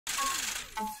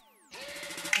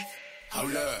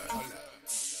hold up.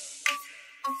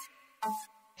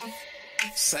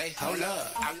 Say, hold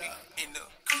up. I be in the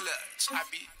clutch. I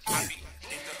be in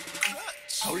the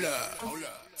clutch. Hold up.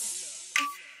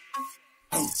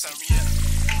 Turn me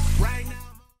up. Right now.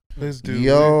 Let's do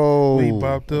Yo. it. We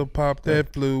pop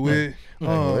that fluid.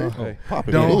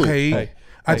 Don't hate. Hey.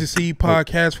 I just see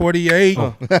podcast 48.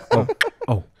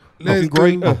 Looking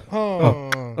great.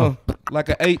 Like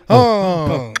an 8.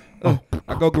 I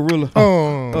go gorilla.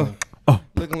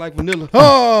 Looking like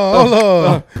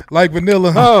vanilla. Like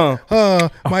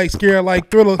vanilla. Might scare like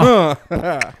Thriller.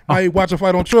 Might watch a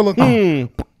fight on Triller.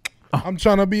 I'm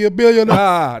trying to be a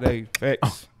billionaire. They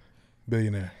facts.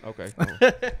 Billionaire. Okay.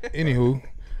 Anywho,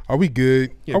 are we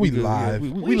good? Yeah, are we good. live?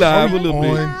 Yeah, we live a little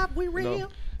bit. On? We real. No.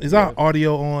 Is our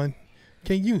audio on?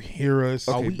 Can you hear us?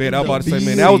 Okay, we bet. I was about to say, the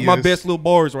man, that was my BS. best little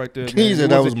bars right there. Man. He said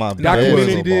that was my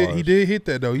Documented. best. He did hit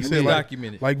that though. He said like,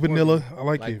 documented. like vanilla. I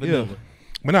like Like it. vanilla. Yeah.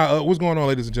 But now, what's going on,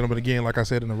 ladies and gentlemen? Again, like I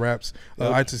said in the raps,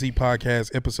 ITC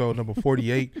podcast episode number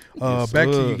 48. Back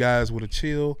to you guys with a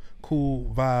chill,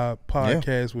 cool vibe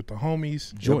podcast with the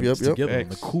homies. Join us Yep. together on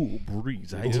the Cool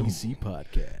Breeze ITC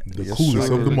podcast. The Yes, coolest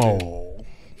sir. of them all.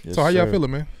 Yes, So how y'all sir.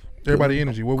 feeling, man? Everybody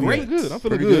energy. What we Great, at? good. I'm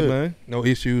feeling Pretty good, good. man. No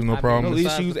issues, no I mean, problems. no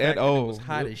besides issues the fact at that all. It was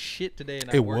hot as shit today, and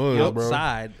It I worked was, bro.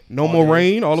 outside. No all more day.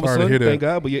 rain. All of a Sorry to sudden, hear that. thank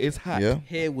God. But yeah, it's hot. Yeah.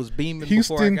 Head was beaming before I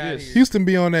Houston, got here. Houston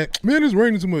be on that. Man, it's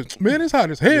raining too much. Man, it's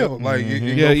hot as hell. Like, it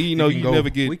Yeah, go- you know, it can you go- never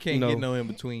get. We can't you know, get no in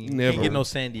between. Never. Can't get no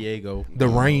San Diego. The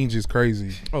range is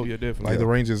crazy. Oh yeah, definitely. Like the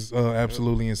range is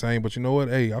absolutely insane. But you know what?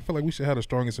 Hey, I feel like we should have the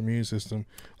strongest immune system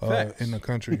Facts. in the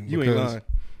country. You ain't lying.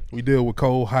 We deal with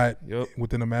cold, hot Yep.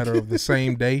 within a matter of the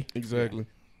same day, Exactly.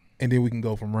 and then we can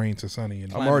go from rain to sunny.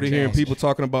 And I'm already hearing change. people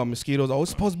talking about mosquitoes. Oh,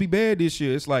 it's supposed to be bad this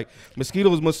year. It's like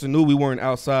mosquitoes must have knew we weren't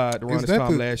outside around Is this that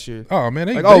time the- last year. oh man,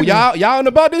 Like, oh y'all know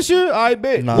about this year? I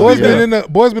bet. Nah, boys yeah.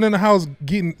 been in the house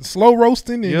getting slow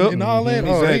roasting and, Yep. and all that.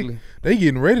 Oh, Exactly. they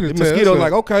getting ready to The tell us mosquitoes that-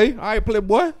 like, okay, all right,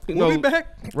 playboy. You We'll know, be back.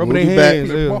 rubbing We'll their be back.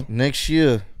 hands. Yeah. Next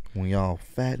year when y'all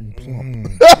fat and plump.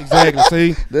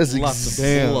 Exactly. See, That's Lots of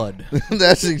Damn. blood.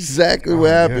 that's exactly what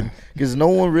yeah. happened. Because no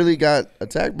one really got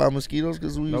attacked by mosquitoes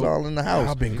because we was Nope. all in the house.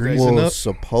 I've been Exactly. greasing Well, up.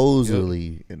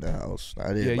 supposedly in the house.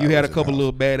 I didn't. yeah, you had a couple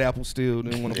little bad apples still.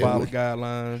 Didn't want to Yeah. follow the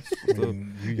guidelines. So,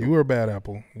 You were a bad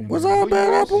apple. Was I a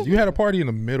bad apple? You had a party in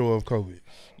the middle of COVID.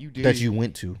 you did That you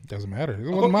went to. Doesn't matter. It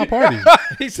wasn't my party.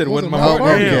 He said it wasn't wasn't my my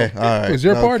party. party. Okay, all right. It was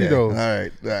your party, though. All right.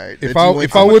 If That I you went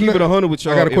if to. I I'ma wouldn't keep it 100 with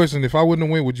y'all. I got a If- question. If I wouldn't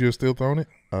have went, would you have still thrown it?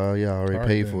 Yeah, I already All right,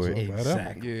 paid then, for so it. bad apple.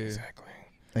 Exactly. Yeah. Exactly.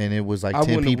 And it was like I 10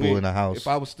 wouldn't have people went in the house. If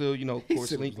I was still, you know, of course,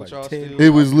 said it link was with y'all like 10 still. It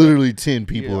was literally 10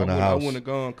 people Yeah, in the I house. wouldn't have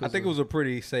gone. I think it was a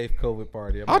pretty safe COVID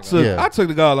party. I took Yeah. I took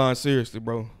the guidelines seriously,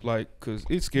 bro. Like, cause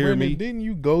it scared Brandon, me. didn't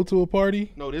you go to a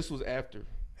party No, this was after.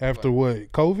 after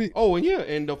what? COVID? Oh, and yeah,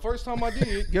 and the first time I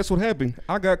did, guess what happened?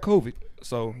 I got COVID.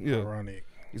 So yeah, Ironic.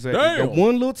 exactly. Damn. The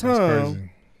one little That's time,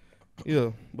 crazy. yeah.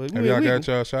 But Have we, y'all we, got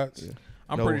y'all shots?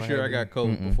 I'm No, pretty I sure I haven't. got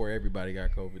COVID before everybody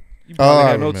got COVID. you probably I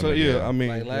had no remember, time. Yeah, yeah. I mean,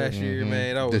 Like last year,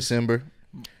 man, that was December.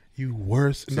 You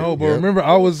worse? No, but Yeah. remember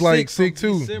I was like sick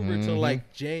from too. December to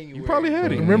like January. You probably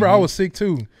had it. Remember I was sick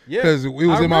too. Yeah. Because it was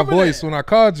I in my remember voice that. when I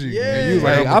called you. Yeah. And you was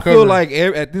like, Hey, I'm I feel recovering.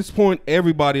 like at this point,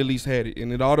 everybody at least had it,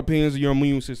 and it all depends on your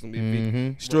immune system. If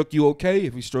it struck you okay,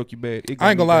 if it struck you bad, it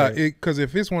I ain't gonna be lie, bad. because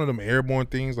if it's one of them airborne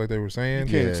things like they were saying,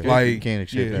 You can't Yeah, escape you like can't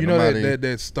escape yeah. that. you know Nobody-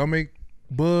 that stomach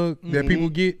bug that people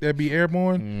get that be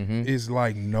airborne is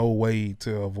like no way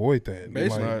to avoid that.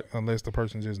 Basically. Like, unless the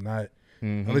person's just not,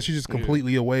 unless you're just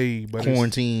completely away. But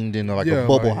quarantined in like Yeah, a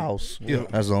bubble like- house. yeah.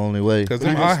 That's the only way. because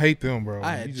I hate them, bro.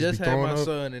 I You had be just had throwing my up.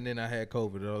 son, and then I had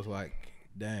COVID. And I was like,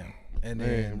 damn. And Man,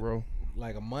 then, bro.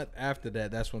 like a month after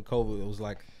that, that's when COVID was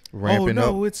like, Ramping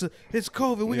oh no, up. it's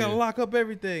COVID. We gotta Yeah. lock up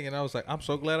everything. And I was like, I'm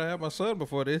so glad I had my son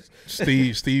before this.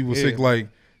 Steve was Yeah. sick. Like,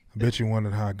 I bet you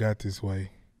wondered how I got this way.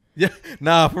 Yeah,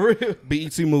 nah, for real.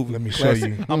 BET movie. Let me show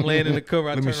you. I'm laying in the cover.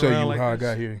 I Let me turn show around you like how I this.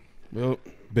 got here. Yep.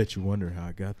 Bet you wonder how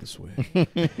I got this way.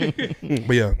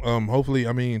 But yeah, hopefully,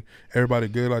 I mean, everybody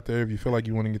good out there. If you feel like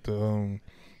you want to get the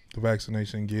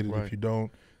vaccination, get it. Right. If you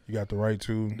don't, you got the right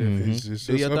to. It's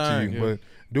Do your up to thing. you. Yeah. But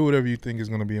do whatever you think is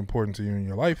going to be important to you in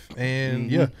your life.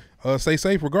 And yeah, stay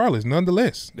safe regardless,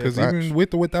 nonetheless. Because Facts. even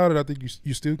with or without it, I think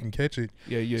you still can catch it.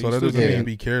 Yeah, yeah. So you that still doesn't can. mean to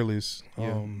be careless.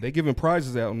 Yeah. They giving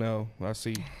prizes out now. I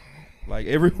see. Like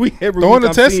every week, throwing the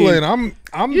I'm Tesla seeing- and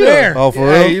I'm Yeah. there. Oh, for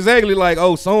Yeah, real? exactly. Like,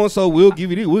 oh, so and so, we'll give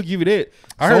you this, we'll give you that.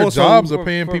 I heard So-and-so- jobs are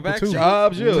paying for people too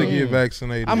Jobs, yeah. to get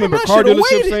vaccinated. I remember I car should've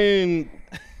dealerships waited. saying,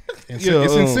 it's yeah,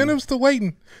 incentives to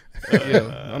waiting.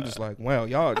 yeah. I'm just like, wow,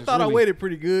 y'all. I Just thought I really- waited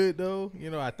pretty good though. You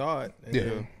know, I thought. And,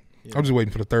 Yeah. I'm just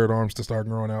waiting for the third arms to start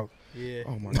growing out. Yeah.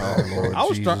 Oh my god. Lord I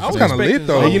was Jesus. It's kinda lit, expecting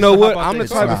though. zombies Hey, you know to what? hop out I'm the that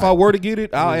type. car. If I were to get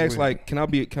it, I'll Yeah, ask yeah. like, can I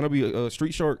be a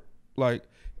street shark? Like,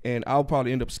 and I'll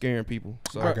probably end up scaring people.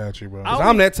 So, I got you, bro. 'cause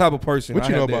I'm that type of person. What I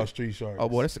you know have that- about street sharks? Oh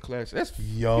boy, that's a classic. That's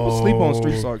Yo, people sleep on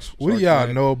street sharks. What do sharks, y'all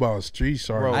man. know about street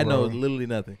sharks? Bro, I know bro? literally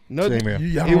nothing. Nothing. Same here.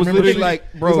 Y'all It don't was remember literally street- like,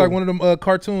 it bro. was like one of them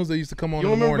cartoons that used to come on You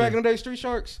in the remember morning. back in the day, Street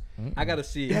Sharks? I gotta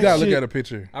see it. You gotta look shit. at a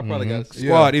picture. I probably gotta see it. Yeah,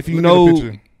 Squad, if you look at the know,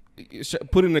 picture.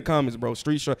 put it in the comments, bro.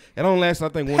 Street Shark. It only lasts, I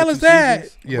think, one Hell or is two that?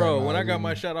 seasons. Yeah, Bro, nah, when I got it my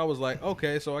didn't. shot, I was like,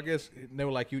 okay, so I guess they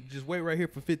were like, you just wait right here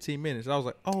for 15 minutes. I was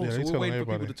like, oh, Yeah, so they we're telling waiting for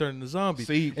people everybody. to turn into zombies.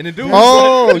 See, And the dude,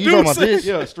 Oh, the you dude talking about said- this?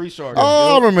 yeah, Street Shark.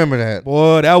 Oh, I remember that.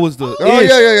 Boy, that was the Oh ish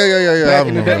yeah. I back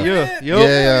in the remember day. that.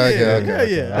 Yeah,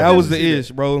 Yeah. That was the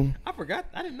ish, bro. I forgot.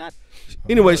 I did not.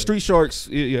 Anyway, Street Sharks.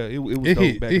 It was It dope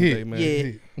hit, back it in the hit. day,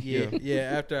 man. Yeah.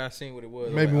 After I seen what it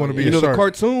was, Made me I wanna was be like, a You know, the shark.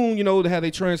 cartoon, you know, how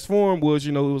they transformed was,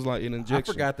 you know, it was like an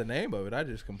injection. I forgot the name of it. I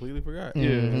just completely forgot.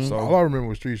 Yeah, so All I remember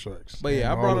was street sharks. But yeah,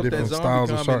 I And all brought the up that different zombie styles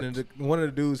of comment, sharks. and one of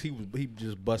the dudes, he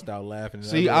just bust out laughing. And the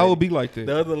see, other I lady- would be like that.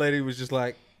 The other lady was just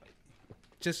like,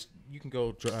 just you can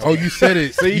go drive. Oh, you said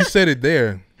it. You said it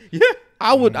there. yeah.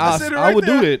 I would, I I, said it I right would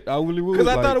there. do that. I really would. Because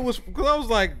I like, thought it was, because I was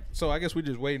like, so I guess we're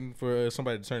just waiting for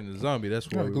somebody to turn into a zombie. That's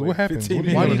Yeah, what. 'cause what happens? What do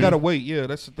you Why do gonna you do? gotta wait? Yeah,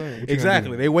 that's the thing.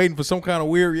 Exactly. They waiting for some kind of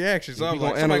weird reaction. So I You was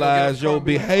gonna like, somebody gonna analyze get on your the phone and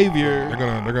be like, behavior.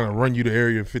 They're gonna run you to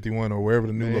Area 51 or wherever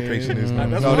the new location is. Nah, now.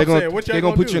 that's No, what they're I'm gonna saying. What y'all they're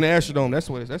gonna gonna put you in do? the Astrodome. That's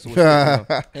what it's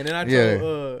saying. And then I Yeah.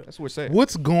 told That's what it's saying.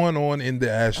 What's going on in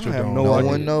the I have Astrodome? no No idea.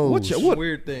 one knows. What?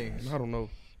 weird things. I don't know.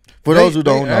 For those who They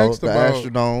don't know, asked the about-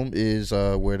 Astrodome is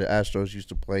where the Astros used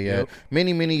to play Yep. at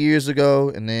many years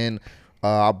ago, and then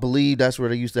I believe that's where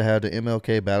they used to have the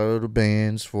MLK Battle of the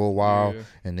Bands for a while, Yeah.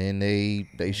 and then they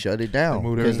shut it They down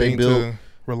moved because they everything built. to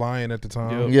Reliant at the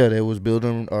time. Yeah, they was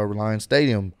building Reliance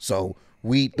Stadium. So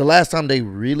the last time they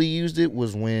really used it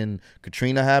was when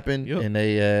Katrina happened, Yep. and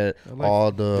they had I like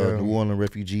all the Yeah. New Orleans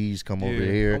refugees come over Yeah.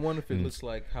 I here. wonder if it looks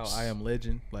like how I Am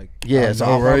Legend, like Yeah, I so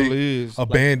know, right? Probably is.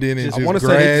 Abandoned and just- just I want to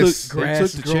grass. say they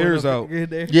took the growing chairs up out. in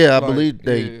there. Yeah, I Like, believe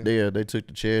yeah. they took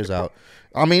the chairs out.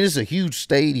 I mean, it's a huge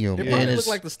stadium, It and probably it's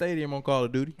look like the stadium on Call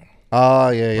of Duty. oh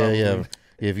yeah.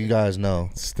 If you guys know,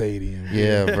 Stadium.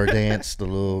 yeah, Verdance, the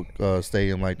little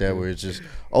stadium like that where it's just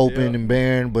open Yeah. and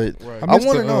barren. But Right. I missed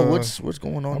want to the, know what's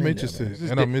going on. I'm in interested, there,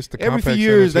 man. and I missed the Every few compact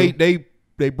years center, too.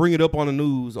 they bring it up on the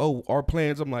news. Oh, our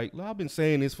plans. I'm like, I've been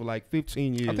saying this for like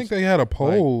 15 years. I think they had a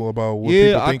poll about what Yeah,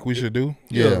 people I- think we should do.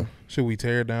 Yeah. Should we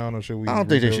tear it down or should we? I don't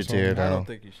think they rebuild should tear it something? I down. don't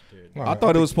think you should do it. No, I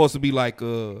thought it was supposed to be like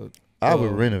I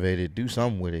would renovate it, do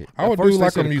something with it. I would At first do they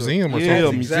like said a it could- museum or yeah,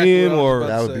 something. Exactly museum what I was or about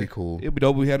That to would be say. cool. it'd be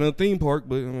dope. We had a theme park,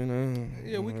 but I mean,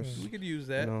 Yeah, we could use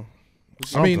that. you know.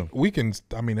 I mean, Something. we can.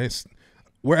 I mean, it's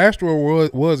where Astro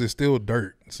was is still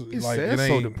dirt. So, It's, like that's it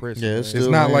so ain't. depressing. Yeah, man. it's It's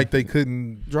still not there. like they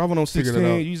couldn't. Driving on Figured it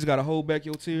 16, out. you just gotta hold back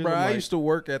your tears. Bro, I'm I like, used to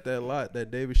work at that lot,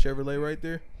 that Davis Chevrolet right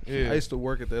there. Yeah. I used to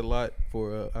work at that lot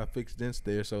for I fixed dents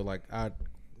there, so like I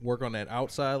work on that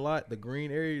outside lot, the green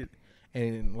area,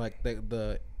 and like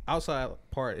the outside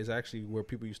part is actually where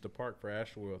people used to park for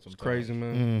Astroworld. Sometimes. crazy,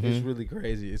 man. It's really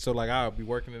crazy. So like I'll be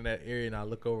working in that area and I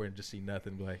look over and just see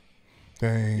nothing. Be like,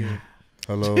 Dang.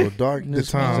 Hello, darkness.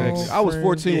 The times. my I was friend.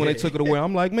 14 when they took it away.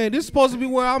 I'm like, man, this is supposed to be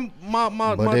where I'm my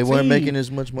But they weren't team. making as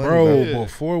much money. Bro, back Yeah.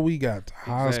 before we got to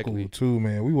high Exactly. school too,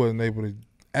 man, we wasn't able to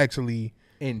actually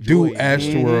enjoy do it.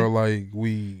 Astroworld like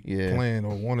we Yeah. planned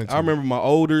or wanted to. I remember my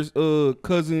older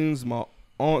cousins, my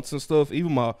aunts and stuff.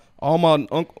 Even all my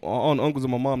uncles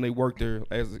and my mom, they worked there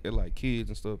as like kids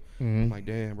and stuff. I'm like,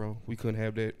 damn, bro, we couldn't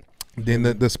have that. Then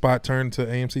the spot turned to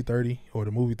AMC 30 or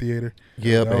the movie theater.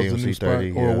 Yep, That was the AMC new spot.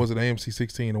 30, Or yeah. was it AMC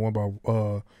 16, the one by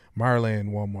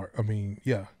Meyerland Walmart? I mean,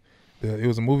 yeah. It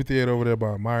was a movie theater over there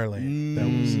by Meyerland. That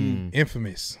was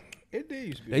infamous. It did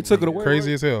used to be They took it away.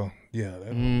 Crazy as hell. Yeah.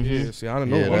 That, Yeah, see, I don't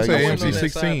know. Yeah, what I'm that- say I wasn't AMC on that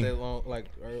side 16. that long, like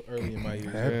early in my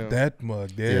years. that, that mug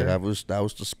there. Yeah, that was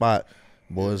the spot.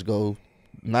 Boys go,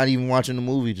 not even watching the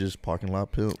movie, just parking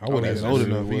lot pimp. I wasn't even old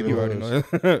enough literally either. what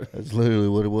it was. That's literally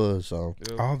what it was. So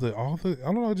all the I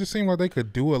don't know, it just seemed like they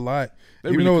could do a lot. They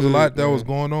Even really though it was a could, lot that man. was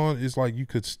going on, it's like you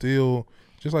could still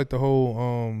just like the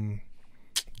whole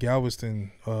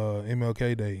Galveston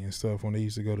MLK Day and stuff when they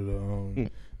used to go to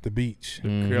the beach.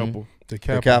 Careful. The the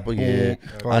Kappa. Kappa, yeah,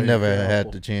 I Like, never yeah.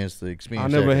 had the chance to I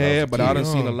experience. never that 'cause I was had, a but I kid. done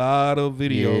seen a lot of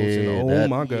videos. Yeah, and oh that-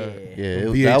 my god, Yeah, that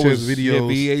VHS was videos. yeah,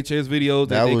 VHS videos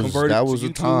that, That they was converted that was to a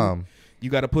YouTube. time. You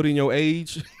got to put in your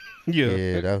age. yeah.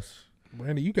 Yeah, that's.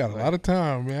 Brandy, you got a lot of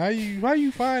time, man. How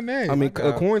you find that? I mean,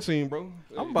 God. quarantine, bro.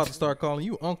 I'm about to start calling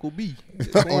you Uncle B.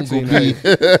 Quarantine, B.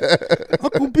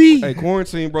 Uncle B. Hey,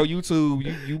 quarantine, bro.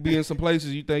 YouTube, you be in some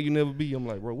places you think you never be. I'm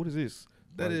like, bro, what is this?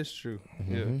 That is true.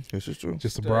 Yeah. This is true.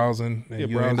 Just browsing, and you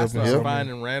browsing. end I up in started something.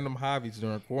 finding random hobbies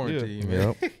during quarantine.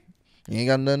 Man. Yep. You ain't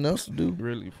got nothing else to do.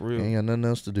 Really, for You real. ain't got nothing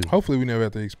else to do. Hopefully, we never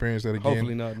have to experience that again.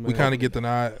 Hopefully not, man. We kind of get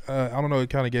I don't know. It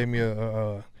kind of gave me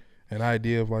an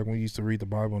idea of like when we used to read the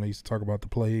Bible and they used to talk about the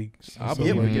plagues. and I stuff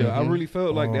believe, like that. yeah, I really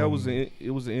felt like that was Um,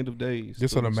 it was the end of days.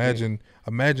 Just to to an extent.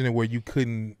 imagine it where you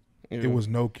couldn't. Yeah. It was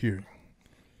no cure.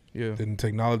 Yeah. Then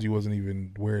technology wasn't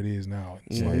even where it is now.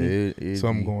 It's Yeah, like it'd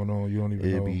something be- going on you don't even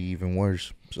It'd know. be even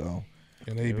worse. So,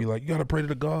 And they'd be like, "You gotta pray to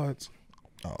the gods.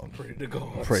 Pray to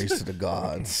God. praise to the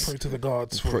gods. Pray to the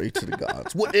gods. For Pray to the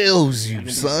gods. What ails you,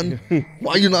 son?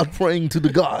 Why you not praying to the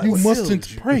gods? you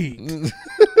mustn't pray.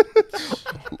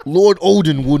 Lord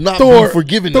Odin will not Thor, be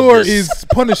forgiven. Thor of this. is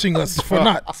punishing us for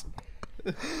not.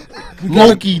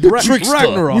 Loki, the trickster.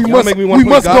 Ragnarok. We Y'all must, make me wanna we play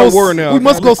must God go. of War now. We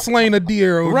must go slain a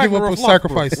deer or give up a Ragnarok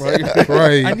sacrifice. Lockbird.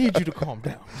 Right. I need you to calm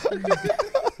down.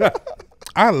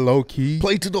 I low key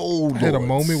Play to the old. I had a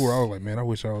lords. moment where I was like, man, I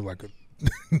wish I was like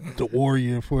the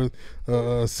warrior for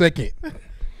a second.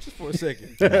 Just for a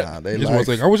second. Nah, they Just one like,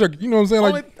 second. I wish I, you know what I'm saying?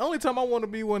 Like Only time I want to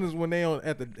be one is when they on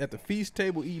at the feast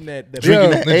table eating that drinking,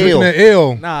 Yeah, drinking ale. that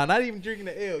ale, Nah, not even drinking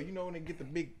the ale. You know when they get the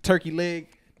big turkey leg,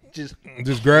 just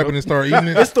just grab it and start eating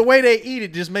it. it's the way they eat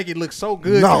it. Just make it look so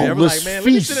good. No, to me. I'm let's like, man, let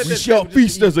me feast. sit at We that shall table just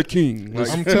feast to as a king. Like,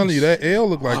 I'm telling you, that ale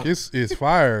looked like it's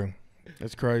fire.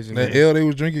 that's crazy. That man. ale they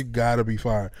was drinking gotta be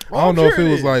fire. I I'm don't know if sure it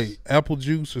it was is. like apple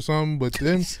juice or something, but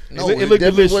then no, It it, looked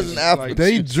definitely delicious. wasn't apple. Like,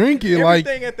 they drink it like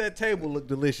Everything at that table looked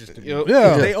delicious to me. Yep.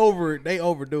 yeah. They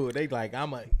overdo it. They like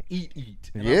I'ma eat,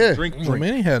 and Yeah. I'ma drink. Oh,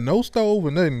 man, they had no stove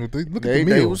or nothing. Look at They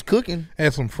the meal. was cooking.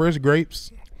 Had some fresh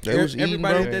grapes. They was eating,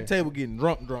 Everybody bro. at that table getting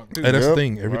drunk too. Hey, that's the Yep.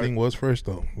 thing. Everything was fresh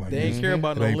though. Like They ain't care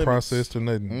about it no ain't limits. processed or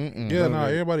nothing. Yeah, nah,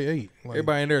 everybody ate. Like,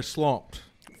 Everybody in there slumped.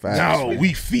 Facts. now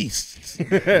we feast.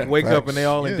 Wake up and they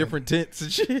all in Yeah. different tents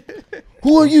and shit.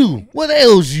 Who are you? What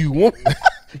ails you?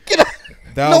 Get out.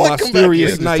 Thou No, my come back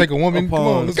mysterious Just night take a woman. Come on,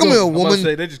 upon- let's Come go. here, I'm about to woman.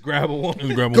 say they just grab a woman.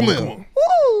 Let's grab a Come woman. here. Come on.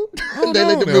 Woo. Oh, They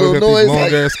let the no. little They got these noise.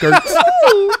 long ass skirts.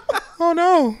 Oh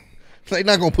no! They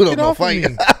not gonna put up Get no off of fight.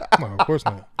 me. No, of course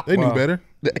not. They knew Wow. better.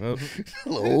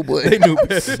 Little old boy. They knew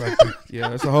better. Back then. Yeah,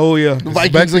 that's a whole yeah. The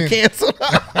Vikings back are canceled.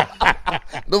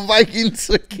 The Vikings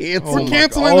are canceled. We're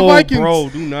canceling the Oh, Vikings. bro,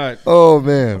 do not. Oh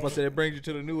man. I'm about to say that brings you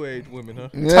to the new age women, huh?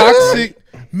 Yeah. Toxic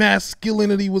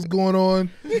masculinity was going on.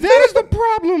 That is the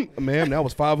problem, man. That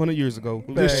was 500 years ago.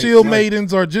 The shield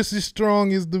maidens are just as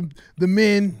strong as the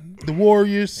men, the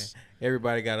warriors.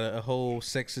 Everybody got a whole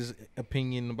sexist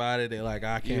opinion about it. They're like,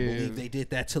 I can't Yeah. believe they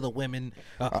did that to the women.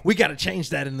 We got to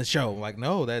change that in the show. Like,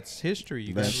 no, that's history.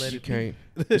 You got to let You it can't.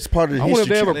 It's part of the I wonder if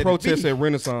history. they ever Let it protest be. at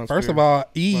Renaissance. First Fair. of all,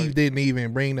 Eve didn't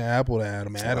even bring the apple to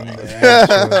Adam. Adam asked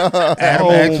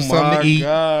oh for something my to eat.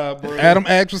 God, bro. Adam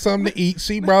asked for something to eat.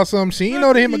 She brought something. She didn't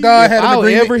know that him and God If had an I'll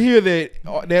agreement. ever hear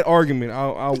that argument,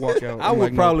 I'll walk out. I I'm would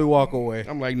like, no. probably walk away.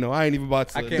 I'm like, no, I ain't even about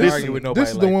to. I can't This- argue with nobody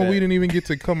This is the like one that. we didn't even get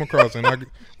to come across, and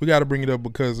we got to bring it up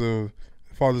because of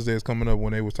Father's Day is coming up.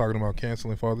 When they was talking about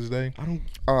canceling Father's Day,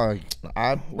 Bro,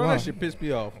 that shit pissed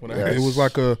me off. When I Yeah. heard it was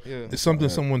like Yeah. it's something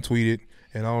someone tweeted,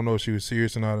 and I don't know if she was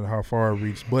serious or not, and how far it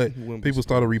reached. But Wouldn't be people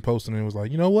started reposting, and it was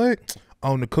like, you know what,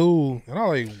 on the cool, and I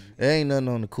like, There ain't nothing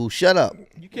on the cool. Shut up.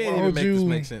 you can't Why even would make this you-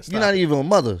 make sense. You're not even a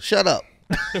mother. Shut up.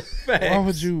 why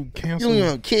would you You cancel? don't even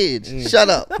have kids. Shut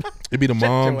up. It'd be the Shut your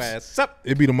moms. ass up.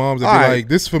 It'd be the moms that All be right. like,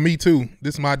 this for me too.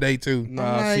 This is my day too. Nah,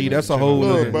 Alright. see, that's a whole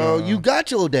Look, nother. bro, Nah. you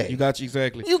got your day. You got you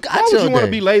exactly. You got Why would your you want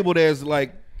to day. be labeled as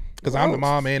like? Because I'm the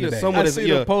mom and the yeah, dad. someone I that's see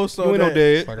yeah. the post You on ain't no that.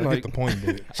 dad. Like, I Like, get the point,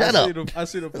 dude. Shut up. I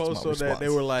see the post on that. They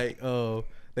were like,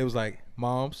 they was like,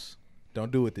 moms,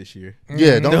 don't do it this year.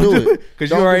 Yeah, don't do it. Because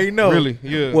you already know. really,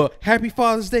 yeah. Well, happy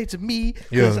Father's Day to me.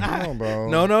 Yeah. 'Cause I, No, bro.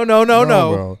 No, No,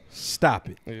 bro. Stop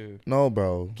it. yeah. No,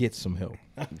 bro. Get some help.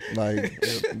 Like,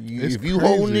 It's if you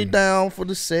crazy. holding it down for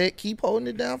the set, keep holding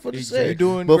it down for the set. You're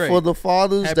doing but great. for the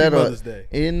fathers Happy that Mother's are Day.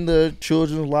 in the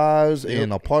children's lives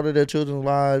and a part of their children's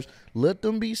lives, let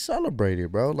them be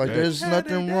celebrated, bro. Like, there's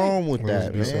nothing wrong with Let's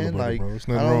that, be man. celebrated, Like, bro. There's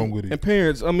I nothing don't- wrong with it. And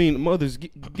parents, I mean, mothers,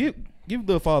 give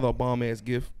the father a bomb ass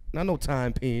gift. Not no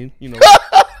time pen, you know.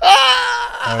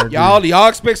 I agree. y'all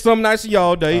expect something nice of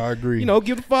y'all day. I agree. You know,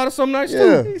 give the father something nice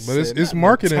Yeah. too. But it's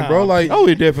marketing, bro. Like, Oh,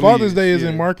 it definitely Father's is, Day isn't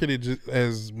yeah. marketed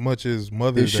as much as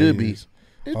Mother's It should Day be. is.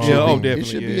 It Oh, should Yeah, oh, be. definitely. It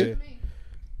should yeah. be.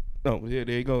 Oh, yeah,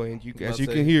 there you go. And you, as you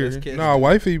Let's can hear, catch Nah, it.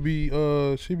 wifey be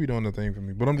she be doing the thing for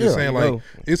me. But I'm just Yeah, saying, you like, know.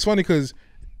 it's funny because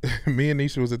me and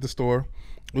Nisha was at the store.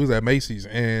 We was at Macy's,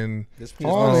 and This is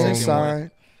On my the second one.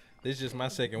 inside. This is just my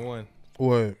second one.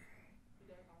 what?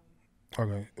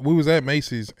 Okay, we was at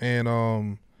Macy's,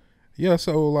 and yeah.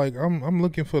 So like, I'm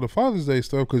looking for the Father's Day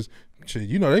stuff because shit,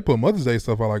 you know, they put Mother's Day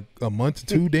stuff out like a month or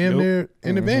two damn near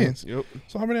in advance. Yep.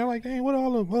 So I'm there like, dang, what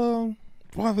all the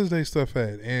Father's Day stuff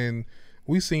at? And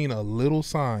we seen a little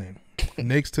sign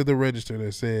next to the register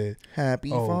that said, Happy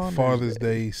Father's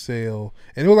Day sale.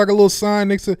 And it was like a little sign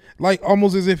next to, like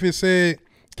almost as if it said,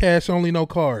 cash only, no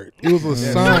card. It was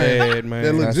a sign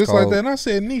that looked just like that. And I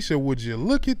said, Nisha, would you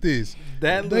look at this?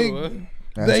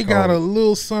 They got a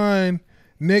little sign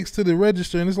next to the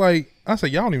register, and it's like, I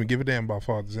said, y'all don't even give a damn about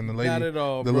fathers. And the lady, not at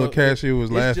all, the little cashier was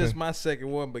laughing. It's just my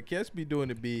second one, but Kes be doing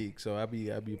it big, so I be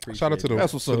appreciating. Shout out to the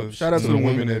That's what's up. Shout out to the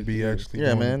women that be actually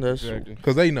Yeah, man, that's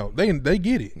because they know they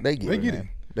get it. They get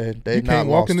it. They you can't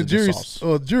walk in the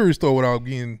sauce. jewelry store without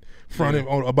getting fronted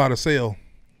about a sale.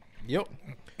 Yep.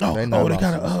 They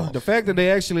The fact that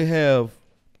they actually have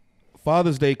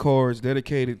Father's Day cards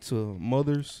dedicated to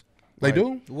mothers. They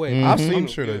do? Wait, I've seen I'm them.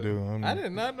 sure they do. I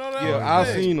did not know that. Yeah, I've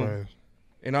seen them.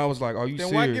 And I was like, "Are you Then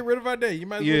serious?" why get rid of our day? You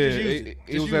might as well just use it.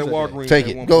 It was at Walgreens. Take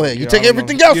at it. one Go point. ahead. You Yeah, take I don't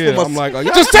everything know. else Yeah, from us. I'm like,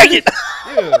 just take it.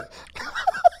 Yeah.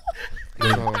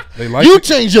 They like You it.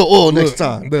 change your oil next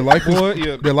time. Their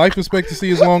life expectancy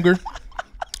is longer.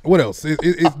 What else?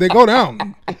 They go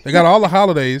down. They got all the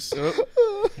holidays.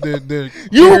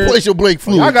 You replace your Blake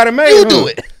fluid. I got it made. You do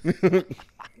it.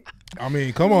 I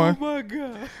mean, come on. Oh my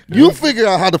god. You figure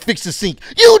out how to fix the sink.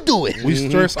 You do it. We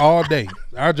stress all day.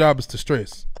 Our job is to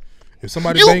stress. If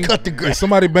somebody You cut the grass. if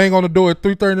somebody bang on the door at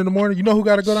 3:30 in the morning, you know who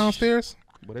got to go downstairs?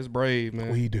 But it's brave,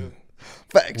 man. We do.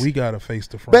 Facts. We got to face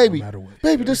the front Baby, no matter what.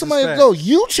 baby, there's somebody facts. go.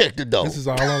 You check the door. This is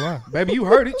all online. Baby, you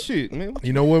heard it, shit, man.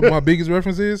 You know what my biggest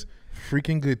reference is?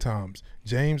 Freaking Good Times.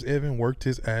 James Evan worked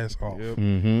his ass off. Yep.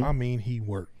 I mean, he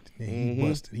worked. And he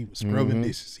busted. He was scrubbing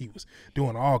dishes. He was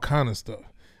doing all kind of stuff.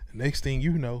 The next thing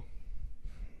you know,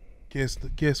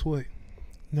 guess what?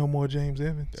 No more James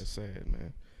Evans. That's sad,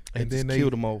 man. And They then just they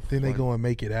killed him off. Then they Like, go and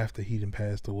make it after he done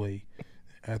passed away.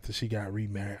 After she got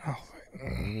remarried. I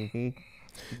was like,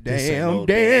 This ain't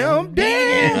damn.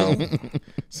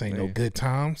 this ain't no good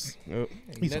times. Yep.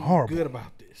 He's Nothing horrible. good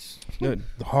about this. Nothing.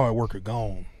 The hard worker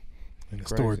gone. And the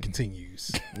story Crazy.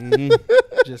 continues.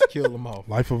 Just kill them off.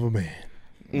 Life of a man.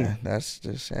 Nah, that's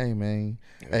just, hey, man.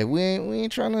 Hey, we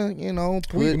ain't trying to,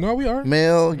 put We are.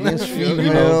 male against Yeah.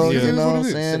 female. Yeah. You know what I'm It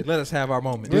is. saying? Let us have our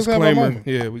moment. Let's have our Disclaimer. moment.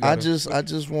 Yeah, we I got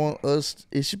just want us.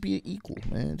 It should be equal,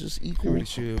 man. Just equal really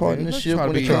should, man. partnership Let's try to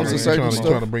when it be comes to equal, certain man. stuff.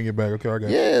 Trying to bring it back. Okay, I got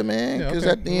it. Yeah, man. Yeah, Because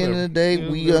okay. at the end of the day, we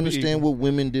let's be understand equal. what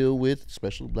women deal with,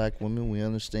 especially black women. We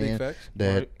understand facts.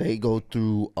 that Right. they go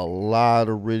through a lot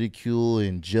of ridicule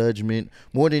and judgment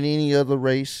more than any other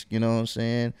race. You know what I'm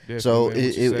saying? So Definitely,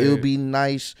 man, what you it would said. be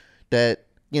nice that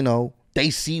they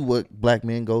see what black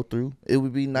men go through. It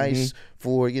would be nice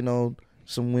for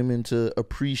some women to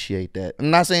appreciate that.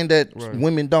 I'm not saying that Right.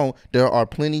 women don't. There are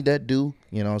plenty that do.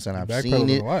 You know what I'm saying? I've Backpedaling seen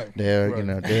it. a lot. There,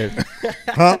 Right. there.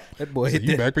 Huh? That boy So hit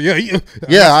you that. back? Yeah.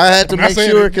 Yeah, I had to I'm not make saying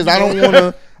sure it. because I don't want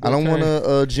to.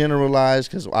 Okay. Generalize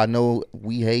because I know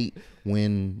we hate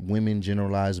when women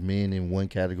generalize men in one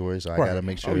category. So I Right. gotta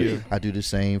make sure yeah. I do the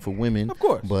same for women. Of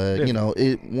course. But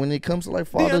when it comes to like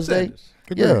Father's Deion Day, Sanders.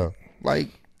 yeah, like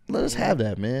let us have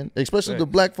that, man. Especially the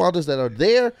black fathers that are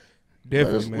there.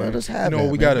 Definitely, man. Let us have that.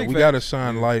 We man. got to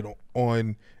shine light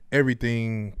on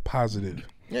everything positive.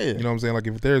 Yeah. You know what I'm saying? Like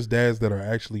if there's dads that are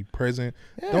actually present,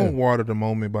 don't water the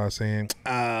moment by saying,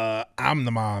 I'm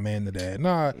the mom and the dad.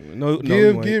 Nah,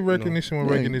 give recognition when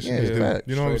recognition is due. facts.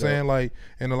 You know what I'm Straight saying? Like,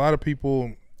 and a lot of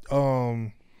people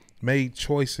made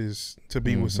choices to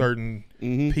be with certain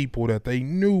people that they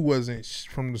knew wasn't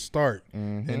from the start,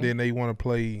 and then they want to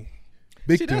play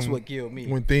See, victim that's what killed me.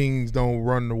 when things don't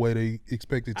run the way they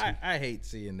expect it to. I hate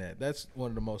seeing that. That's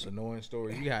one of the most annoying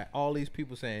stories. You got all these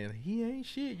people saying he ain't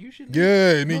shit. You should.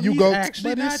 Yeah, and then No, you he's go,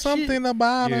 actually but not it's something shit.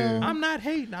 about Yeah. him. I'm not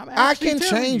hating. I'm I actually can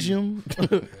telling change you.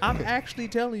 him. I'm actually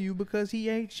telling you because he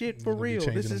ain't shit for You be real.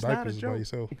 changing This them is not a diapers by joke.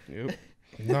 yourself. Yep.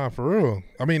 Nah, for real.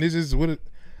 I mean, it's just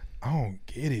I don't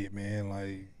get it, man.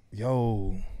 Like,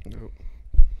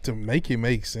 to make it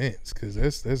make sense, because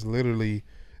that's literally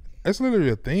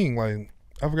a thing. Like,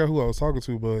 I forgot who I was talking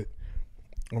to, but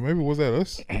or maybe was that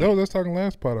us? That was us talking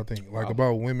last part, I think. Like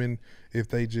about women if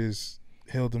they just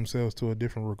held themselves to a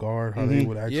different regard, how they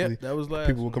would actually. Yep, that was last.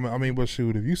 People would come out. I mean, but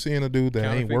shoot, if you seeing a dude that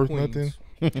ain't Counterfeit worth queens.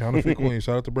 nothing, counterfeit queen.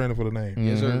 Shout out to Brandon for the name.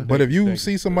 Yes, sir. But if you Thank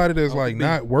see somebody that's like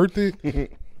not worth it,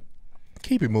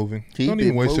 keep it moving. Don't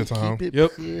even waste your time. Keep it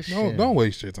Yep. pushing. Don't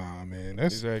waste your time, man.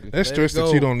 That's Exactly. that's Let stress it that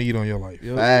go. you don't need on your life.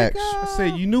 Yep. Facts. I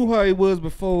say you knew how it was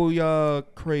before y'all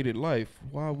created life.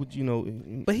 Why would you know?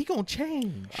 But he gonna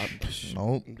change.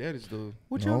 Nope. That is the.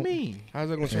 What Nope. you mean? How's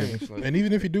that gonna change? Like, And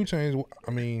even if you do change,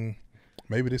 I mean,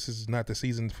 maybe this is not the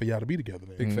season for y'all to be together.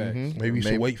 Then. Big facts. Maybe you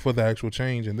should wait for the actual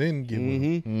change and then get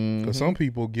with them. Because some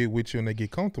people get with you and they get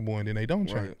comfortable and then they don't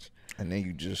change. And then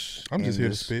you just I'm just here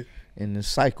to spit in the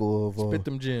cycle of spit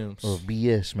them gems of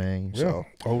BS, man. Yeah, So,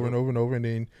 over and over and over, and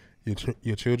then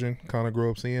your children kind of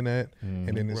grow up seeing that,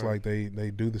 and then it's like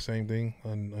they do the same thing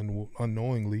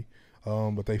unknowingly,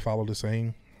 but they follow the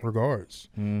same regards.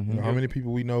 You know, how many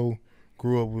people we know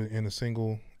grew up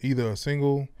in either a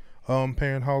single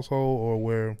parent household or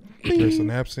where there's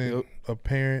an absent a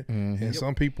parent, and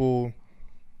some people.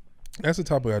 That's the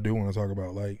topic I do want to talk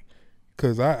about, like,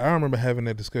 because I remember having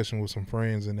that discussion with some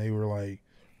friends, and they were like,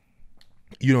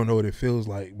 "You don't know what it feels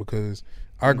like," because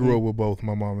I grew up with both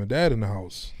my mom and dad in the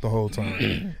house the whole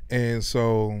time, and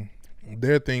so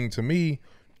their thing to me,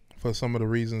 for some of the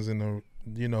reasons in the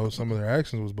some of their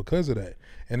actions was because of that.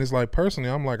 And it's like, personally,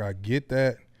 I'm like, I get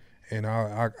that, and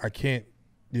I can't,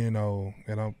 and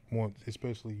I want,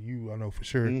 especially you, I know for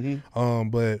sure,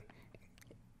 but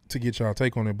to get y'all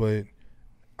take on it, but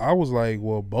I was like,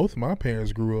 well, both my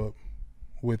parents grew up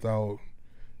without,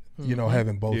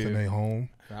 having both in their home.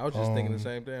 I was just thinking the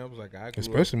same thing. I was like,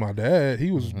 especially my dad, he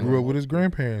grew up with his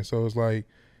grandparents, so it's like,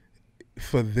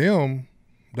 for them,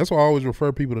 that's why I always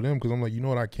refer people to them, because I'm like, you know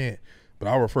what, I can't, but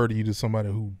I'll refer to you to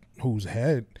somebody who's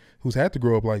had to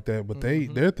grow up like that. But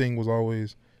their thing was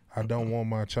always, I don't want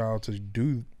my child to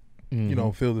do,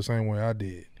 feel the same way I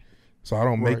did. So I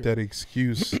don't make that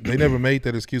excuse. They never made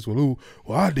that excuse with,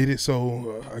 well, I did it,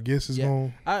 so I guess it's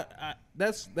going.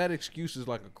 That excuse is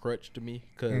like a crutch to me,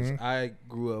 because I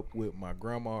grew up with my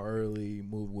grandma early,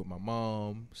 moved with my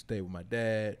mom, stayed with my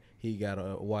dad. He got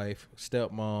a wife,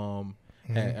 stepmom.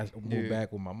 I moved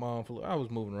back with my mom. I was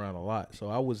moving around a lot, so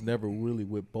I was never really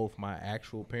with both my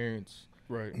actual parents.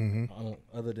 Right.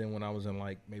 Other than when I was in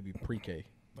like maybe pre-K.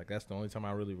 Like that's the only time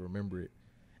I really remember it.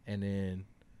 And then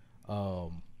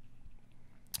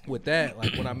with that,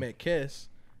 like when I met Kes,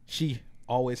 she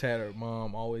always had her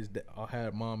mom,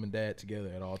 had mom and dad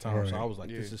together at all times. Right. So I was like,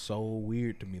 this is so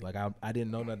weird to me. Like I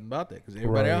didn't know nothing about that, because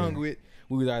everybody I hung with,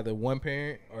 we was either one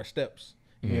parent or steps.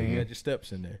 You had your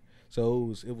steps in there.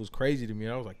 So it was crazy to me.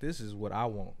 I was like, this is what I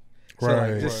want. So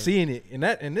like, just seeing it,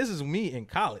 and this is me in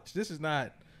college. This is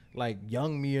not like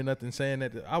young me or nothing saying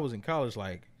that. I was in college,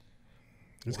 like,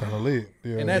 it's kind of lit.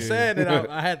 Yeah, and that's sad that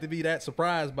I had to be that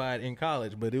surprised by it in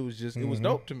college, but it was just, it was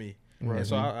dope to me. Right. And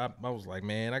so I was like,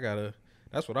 man,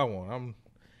 that's what I want.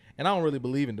 And I don't really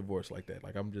believe in divorce like that.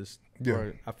 Like I'm just,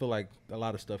 I feel like a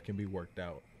lot of stuff can be worked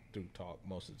out through talk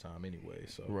most of the time anyway.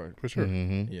 So for sure.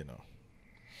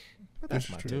 But that's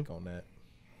my take on that.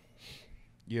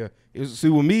 Yeah. See,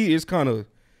 with me, it's kind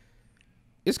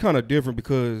of different,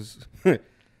 because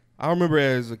I remember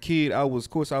as a kid, I was a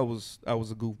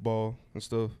goofball and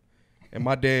stuff. And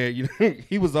my dad,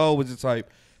 he was always the type,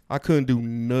 I couldn't do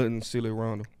nothing silly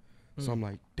around him. So I'm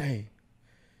like, dang.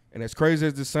 And as crazy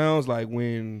as this sounds, like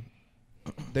when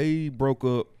they broke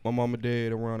up, my mom and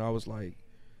dad, around, I was like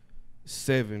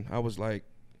 7. I was like,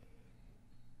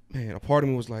 man, a part of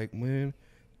me was like, man,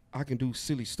 I can do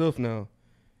silly stuff now.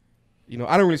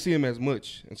 I don't really see him as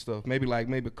much and stuff. Maybe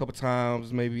a couple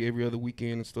times, maybe every other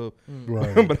weekend and stuff.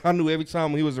 Right. But I knew every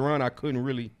time when he was around, I couldn't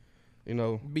really,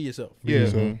 be yourself.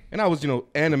 Yeah. And I was,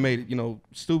 animated,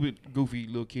 stupid, goofy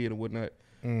little kid and whatnot.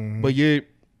 But yet,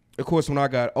 of course, when I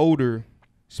got older,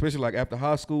 especially like after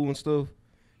high school and stuff,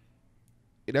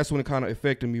 that's when it kind of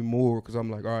affected me more, because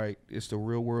I'm like, all right, it's the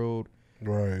real world.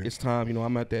 Right. It's time,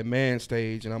 I'm at that man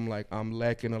stage, and I'm like, I'm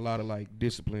lacking a lot of like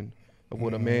discipline of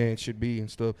what a man should be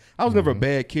and stuff. I was never a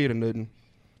bad kid or nothing,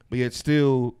 but yet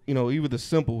still, even the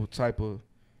simple type of,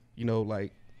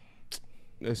 like,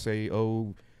 let's say,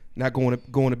 not going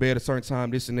to bed at a certain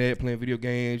time, this and that, playing video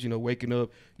games, waking up,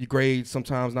 your grades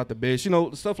sometimes not the best,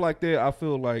 stuff like that. I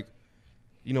feel like,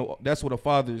 that's what a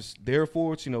father's there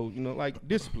for. It's, like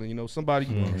discipline, somebody,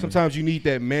 sometimes you need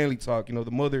that manly talk.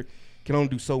 The mother can only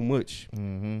do so much.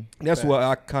 That's why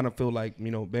I kind of feel like,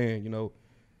 man,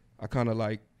 I kind of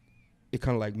like, it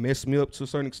kind of like messed me up to a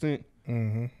certain extent.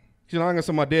 I'm gonna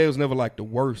say my dad was never like the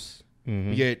worst.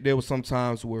 Yet there was some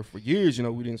times where for years,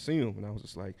 we didn't see him, and I was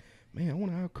just like, man, I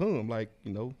wonder how come. Like,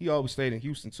 he always stayed in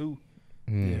Houston too.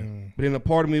 But then a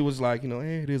part of me was like,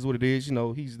 it is what it is.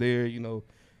 He's there.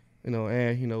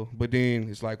 But then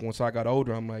it's like once I got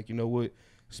older, I'm like, you know what?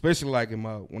 Especially like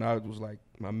when I was like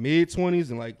my mid-20s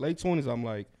and like late 20s, I'm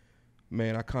like,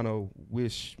 man, I kind of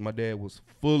wish my dad was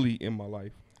fully in my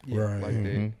life, like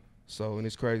that. So, and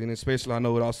it's crazy, and especially I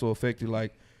know it also affected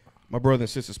like my brother and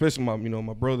sister, especially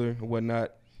my brother and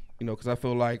whatnot, because I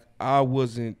feel like I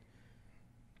didn't,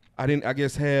 I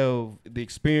guess, have the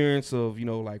experience of,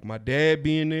 like my dad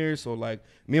being there. So like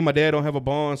me and my dad don't have a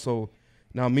bond. So,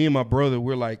 Now me and my brother,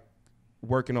 we're like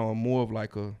working on more of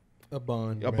like a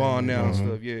bond now and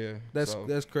stuff. Yeah,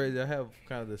 that's crazy. I have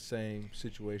kind of the same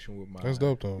situation with my. That's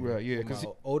dope though. Right, yeah, because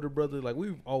my older brother, like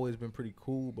we've always been pretty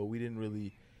cool, but we didn't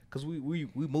really, because we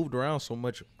moved around so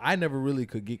much. I never really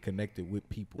could get connected with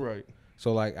people. right.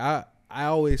 So like I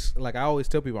always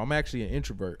tell people I'm actually an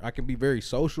introvert. I can be very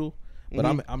social, but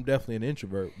I'm definitely an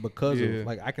introvert because of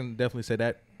like I can definitely say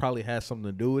that probably has something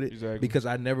to do with it. Exactly. Because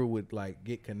I never would like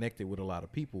get connected with a lot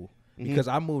of people because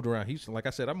I moved around Houston. Like I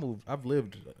said, I've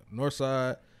lived north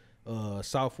side,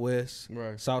 southwest,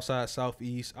 Right. south side,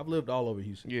 southeast. I've lived all over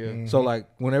Houston. Yeah. So like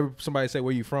whenever somebody say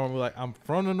where you from, we're like I'm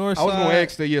from the north I side. was gonna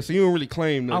ask that. Yeah, so you don't really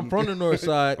claim nothing. I'm from the north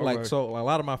side, like Okay. so. A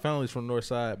lot of my family's from the north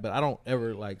side, but I don't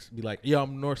ever like be like, yeah,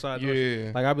 I'm north side. North Yeah.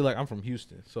 side. Like I'll be like, I'm from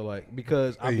Houston. So like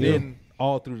because I've Hey, been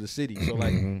all through the city, so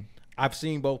like I've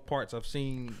seen both parts. I've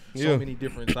seen so Yeah. many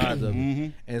different sides of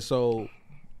it, and so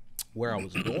where I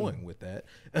was going with that,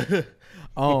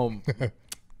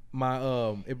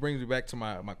 it brings me back to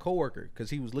my coworker because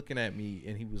he was looking at me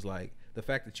and he was like, the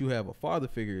fact that you have a father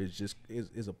figure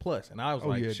is a plus, and I was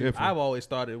like, yeah, shoot, definitely. I've always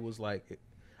thought it was like.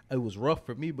 It was rough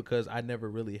for me because I never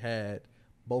really had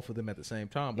both of them at the same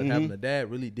time. But having a dad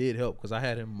really did help because I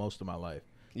had him most of my life.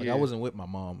 Like Yeah. I wasn't with my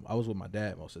mom. I was with my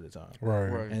dad most of the time.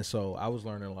 Right. And so I was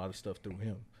learning a lot of stuff through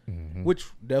him, which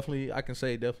definitely, I can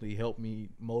say definitely helped me,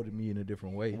 molded me in a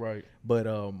different way. Right. But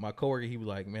my coworker, he was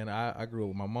like, man, I grew up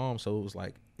with my mom. So it was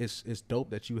like, it's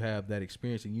dope that you have that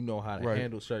experience and you know how to Right.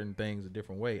 handle certain things a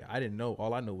different way. I didn't know.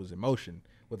 All I know was emotion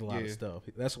with a lot of Yeah. stuff.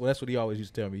 That's what he always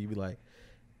used to tell me. He'd be like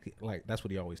that's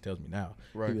what he always tells me now.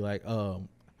 Right. He'd be like,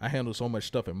 I handle so much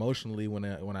stuff emotionally when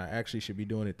I actually should be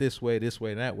doing it this way,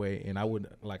 and that way. And I would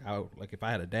like if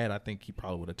I had a dad, I think he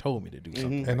probably would have told me to do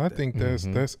something. And like I think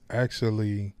that's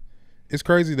actually, it's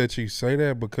crazy that you say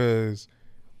that because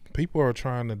people are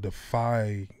trying to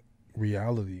defy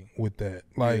reality with that.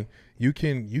 Like you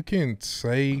can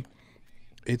say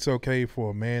it's okay for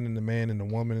a man and a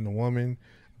woman and a woman,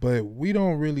 but we're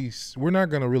not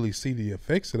gonna really see the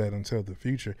effects of that until the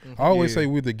future. I always say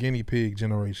we're the guinea pig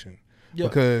generation. Yeah.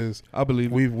 Because I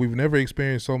believe we've never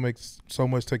experienced so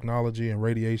much technology and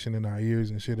radiation in our ears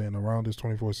and shit and around us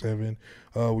 24/7.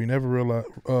 We never realized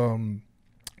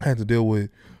had to deal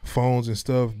with phones and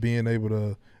stuff being able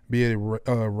to be at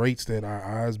rates that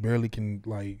our eyes barely can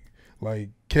like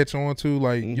catch on to.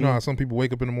 Like you know how some people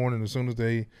wake up in the morning, as soon as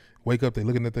they wake up they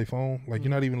looking at their phone. Like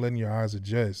you're not even letting your eyes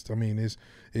adjust. I mean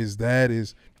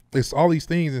it's all these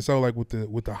things. And so like with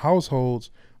the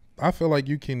households, I feel like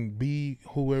you can be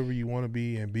whoever you want to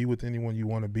be and be with anyone you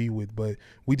want to be with, but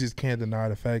we just can't deny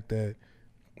the fact that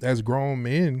as grown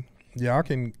men, I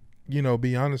can,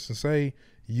 be honest and say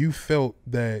you felt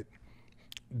that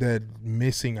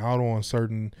missing out on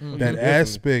certain that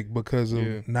aspect because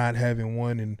of not having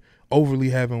one and overly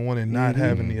having one and not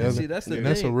having the other. See, that's the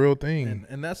that's a thing. real thing.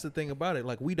 And that's the thing about it.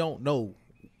 Like we don't know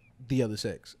the other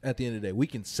sex at the end of the day. We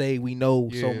can say we know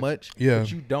so much,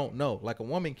 but you don't know. Like a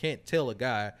woman can't tell a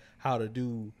guy how to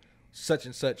do such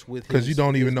and such with his, because you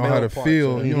don't even know how to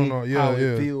feel. You don't know how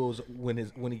it feels when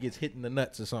he gets hit in the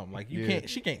nuts or something. Like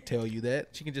she can't tell you that.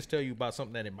 She can just tell you about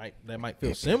something that might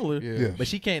feel similar, but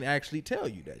she can't actually tell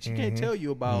you that. She can't tell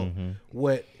you about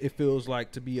what it feels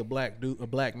like to be a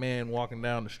black man walking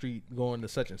down the street going to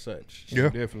such and such. Yeah,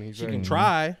 definitely. She can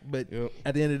try, but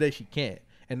at the end of the day, she can't.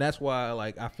 And that's why,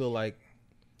 like, I feel like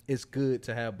it's good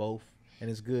to have both, and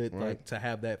it's good like to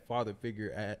have that father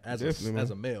figure as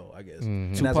a male, I guess.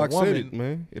 And Tupac as a woman, said it,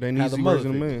 man. It ain't has a easy mother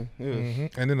raising a figure. man.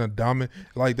 Yeah. And then a dominant,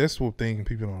 like that's what thing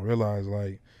people don't realize,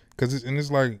 like, cause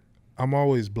it's like I'm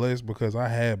always blessed because I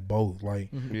had both.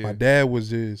 Like my dad was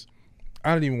just,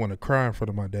 I didn't even want to cry in front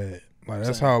of my dad. Like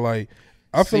that's how like.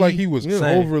 I feel like he was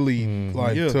overly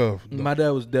tough. my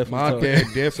dad was definitely My tough. dad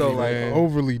definitely, So, like, man.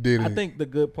 Overly did it. I think the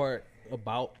good part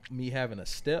about me having a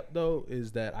step though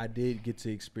is that I did get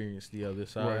to experience the other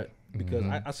side because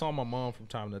I saw my mom from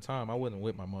time to time. I wasn't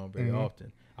with my mom very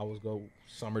often. I was go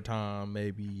summertime,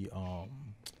 maybe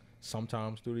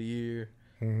sometimes through the year.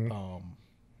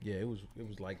 It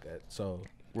was like that. So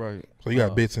Right. So you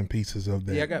got bits and pieces of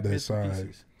that. I got that bits side. and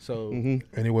pieces. So And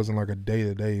it wasn't like a day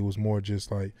to day. It was more just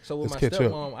like so with let's my catch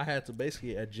up. stepmom, I had to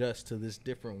basically adjust to this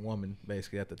different woman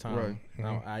basically at the time. Right.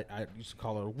 Now, I used to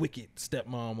call her a wicked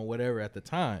stepmom or whatever at the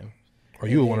time. Or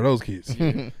you were one of those kids.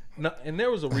 No, and there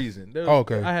was a reason.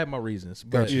 Okay. I had my reasons.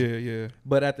 But, Gotcha. Yeah.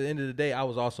 but at the end of the day, I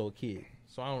was also a kid.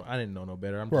 So I didn't know no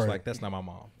better. I'm just Right. like, that's not my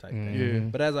mom type thing. Yeah.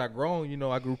 But as I grown,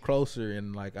 I grew closer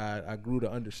and like I grew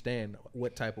to understand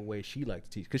what type of way she liked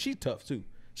to teach. Because she's tough too.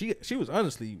 She was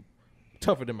honestly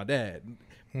tougher than my dad.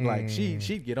 Like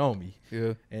she'd get on me.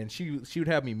 Yeah. And she would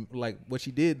have me, like, what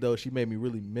she did though, she made me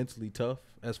really mentally tough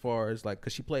as far as like,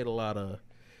 cause she played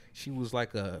she was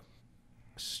like a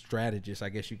strategist, I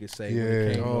guess you could say. When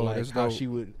it came to like how she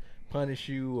would punish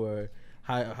you or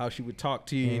how she would talk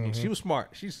to you. And she was smart.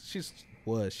 She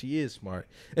is smart.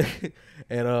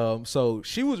 And so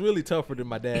she was really tougher than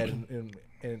my dad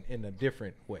in a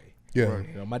different way. Yeah.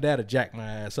 You know, my dad would jack my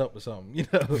ass up or something, you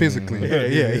know. Physically.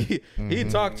 Yeah. He'd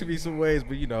talk to me some ways,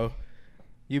 but you know,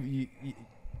 you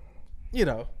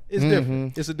know, it's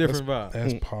different. It's a different vibe.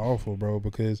 That's powerful, bro,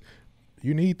 because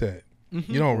you need that.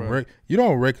 You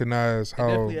don't recognize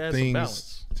how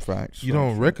things. Facts. You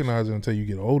don't recognize it until you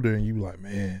get older, and you be like,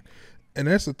 man. And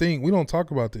that's the thing. We don't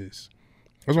talk about this.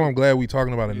 That's why I'm glad we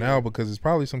talking about it now, because it's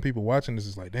probably some people watching this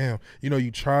is like, damn. You know,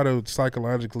 you try to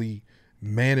psychologically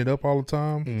man it up all the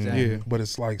time. Exactly. Yeah. But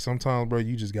it's like sometimes, bro,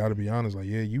 you just got to be honest. Like,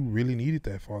 yeah, you really needed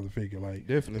that father figure. Like,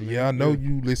 definitely. Yeah, I know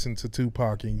you listened to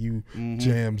Tupac and you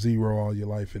jammed Zero all your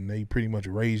life, and they pretty much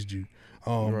raised you.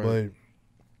 But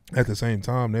at the same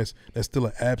time, that's still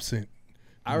an absent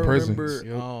presence.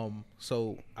 Remember,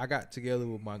 so I got together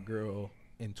with my girl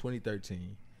in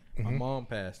 2013. My mom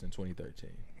passed in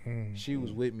 2013. She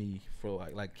was with me for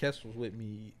like Kes was with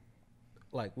me.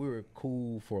 Like, we were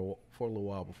cool for a little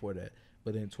while before that.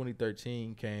 But then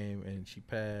 2013 came and she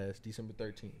passed December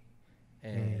 13th.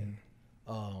 And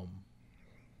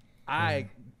I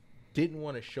didn't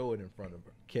want to show it in front of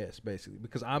her, Kes, basically,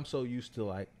 because I'm so used to,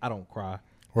 like, I don't cry.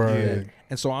 Right.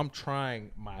 And so I'm trying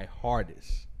my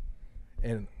hardest.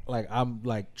 And, like, I'm,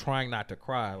 like, trying not to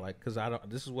cry, like, because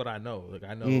this is what I know. Like,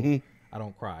 I know I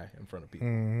don't cry in front of people.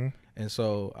 And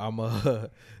so I'm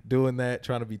doing that,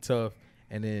 trying to be tough.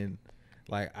 And then,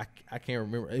 like, I can't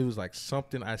remember. It was like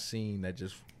something I seen that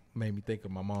just made me think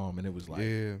of my mom, and it was like,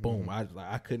 boom. I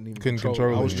couldn't even control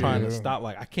it. I was trying to stop.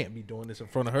 Like, I can't be doing this in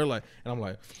front of her. Like, and I'm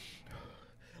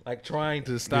like trying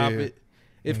to stop it.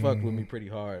 It fucked with me pretty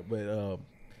hard. But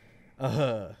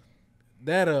I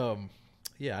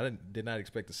did not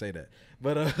expect to say that.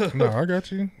 But no, I got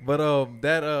you. But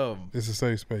it's a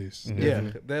safe space.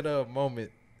 Yeah, that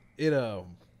moment, it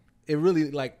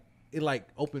really it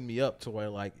opened me up to where,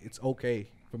 like, it's okay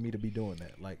for me to be doing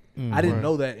that. Like, I didn't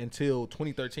know that until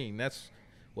 2013. That's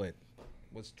what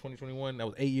was 2021. That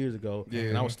was 8 years ago. Yeah,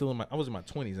 and I was still in my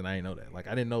 20s, and I didn't know that. Like,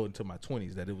 I didn't know until my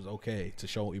 20s that it was okay to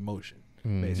show emotion.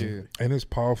 Basically, yeah. And it's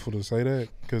powerful to say that,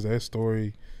 because that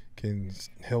story can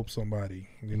help somebody.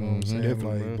 You know what I'm saying?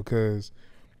 Definitely, like, because,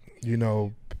 you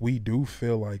know, we do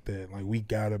feel like that. Like, we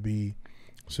gotta be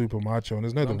super macho, and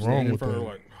there's nothing wrong with that.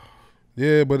 Like,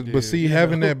 yeah, but see,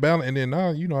 having that balance, and then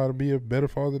now you know how to be a better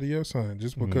father to your son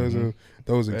just because of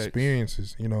those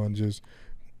experiences, you know. And just,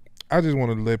 I just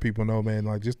wanted to let people know, man,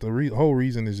 like, just the whole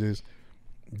reason is just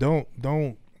don't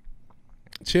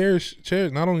cherish,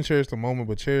 not only cherish the moment,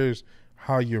 but cherish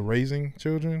how you're raising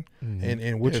children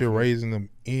and what you're raising them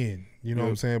in. You know what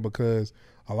I'm saying? Because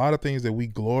a lot of things that we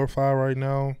glorify right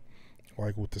now,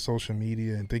 like with the social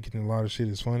media and thinking a lot of shit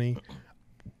is funny,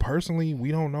 personally,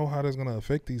 we don't know how that's going to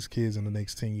affect these kids in the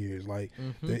next 10 years. Like,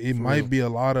 it might be a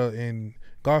lot of, and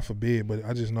God forbid, but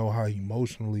I just know how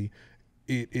emotionally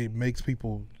it makes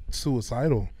people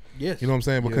suicidal. Yes. You know what I'm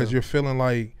saying? Because you're feeling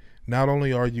like not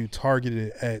only are you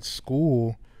targeted at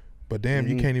school, but damn,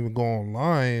 you can't even go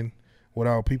online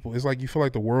without people. It's like you feel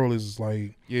like the world is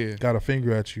like got a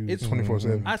finger at you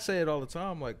 24/7. I say it all the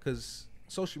time, like, because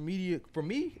social media, for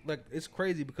me, like, it's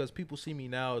crazy because people see me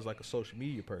now as like a social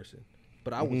media person.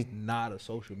 But I was not a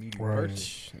social media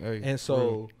person. And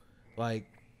so, like,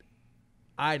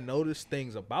 I noticed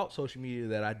things about social media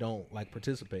that I don't, like,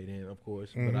 participate in, of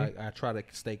course. But I try to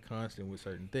stay constant with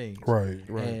certain things. Right.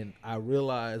 And I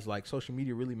realized, like, social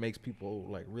media really makes people,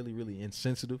 like, really, really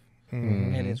insensitive.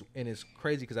 And it's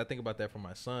crazy because I think about that for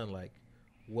my son. Like,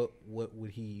 what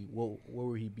would he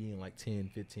be in like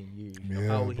 10, 15 years? You know,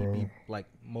 how would he be, like,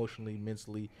 emotionally,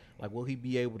 mentally? Like, will he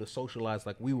be able to socialize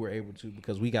like we were able to,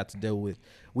 because we got to deal with,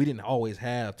 we didn't always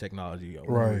have technology.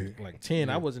 Right. Like 10,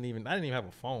 I didn't even have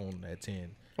a phone at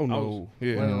 10. Oh, no. I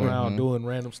was running around doing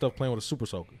random stuff, playing with a Super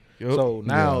Soaker. So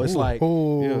now it's like my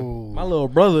little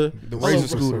brother, the razor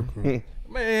scooter.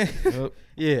 Man.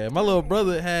 My little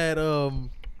brother had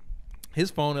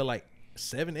his phone at like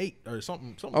 7, 8 or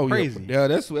something crazy. Yeah,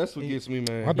 that's what gets me,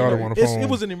 man. My daughter wanted a phone. It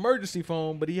was an emergency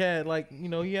phone, but he had, like, you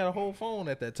know, he had a whole phone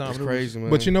at that time. It's crazy, man.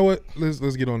 But you know what?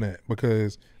 Let's get on that,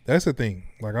 because that's the thing.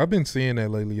 Like, I've been seeing that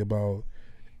lately about.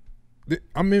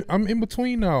 I'm in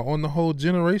between now on the whole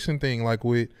generation thing, like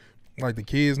with like the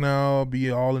kids now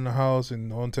be all in the house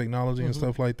and on technology and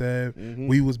stuff like that.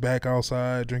 We was back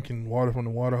outside drinking water from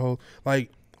the water hose.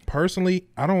 Like, personally,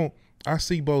 I don't I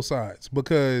see both sides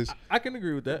because I can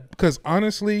agree with that. Because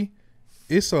honestly,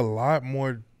 it's a lot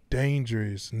more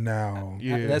dangerous now.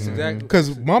 Yeah, that's exactly.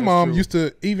 Because my mom true. used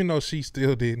to, even though she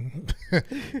still didn't,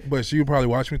 but she would probably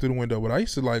watch me through the window. But I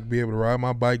used to like be able to ride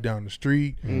my bike down the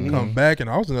street, come back, and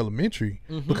I was in elementary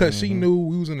because she knew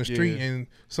we was in the street and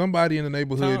somebody in the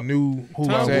neighborhood knew who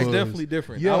I was. Definitely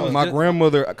different. Yeah, my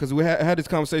grandmother, because we had this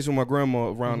conversation with my grandma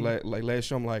around like last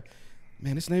year. I'm like,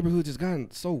 man, this neighborhood just gotten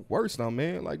so worse now,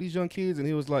 man. Like these young kids, and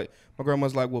he was like, my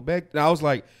grandma's like, well, back. And I was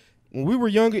like, when we were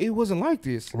younger, it wasn't like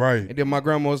this, right? And then my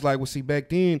grandma was like, well, see, back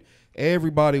then,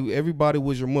 everybody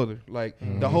was your mother. Like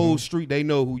the whole street, they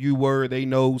know who you were. They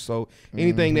know, so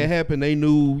anything that happened, they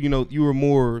knew. You know, you were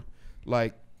more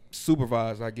like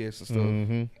supervised, I guess, and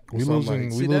stuff. We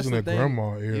losing a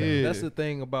grandma era. Yeah. That's the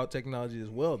thing about technology as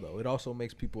well, though. It also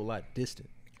makes people a lot distant.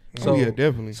 So, yeah,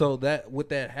 definitely. So that with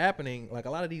that happening, like a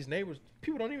lot of these neighbors,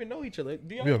 people don't even know each other.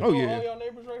 Do y'all know all y'all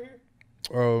neighbors right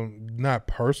here? Not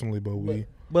personally, but we.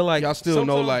 But like y'all still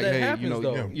know, like, hey, happens,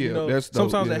 you know, that's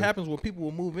dope, sometimes that happens where people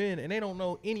will move in and they don't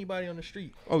know anybody on the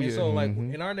street. So like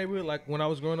in our neighborhood, like when I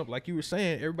was growing up, like you were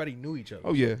saying, everybody knew each other.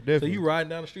 Definitely. So you riding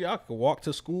down the street, I could walk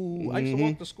to school. I used to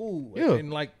walk to school in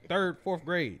like 3rd, 4th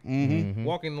grade,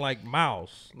 walking like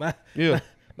miles. Not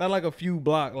like a few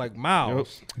blocks, like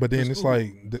miles. But then it's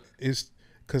like it's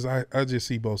because I just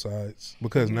see both sides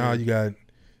because now you got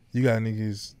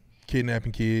niggas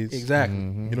kidnapping kids. Exactly.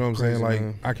 You know what I'm saying? Like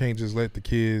I can't just let the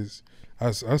kids.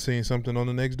 I seen something on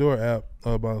the Nextdoor app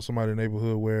about somebody in the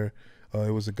neighborhood where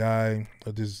it was a guy.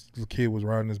 This kid was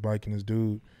riding his bike and this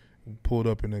dude pulled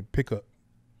up in a pickup,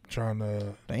 trying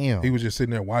to. Damn. He was just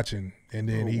sitting there watching, and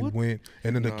then he went,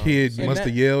 and then the kid must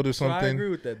have yelled or something. So I agree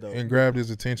with that though, and grabbed his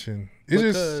attention. It's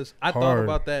because just I hard. thought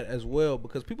about that as well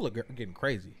because people are getting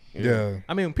crazy. Yeah.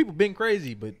 I mean, people been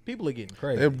crazy, but people are getting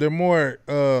crazy. They're more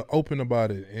open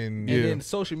about it, and then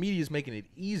social media is making it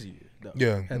easier.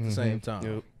 Though, at the same time.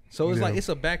 Yep. So it's like it's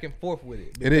a back and forth with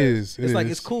it. It is. It's like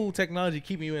it's cool technology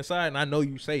keeping you inside, and I know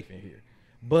you safe in here.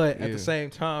 But at the same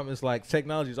time, it's like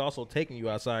technology is also taking you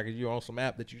outside because you're on some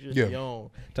app that you just be on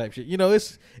type shit. You know,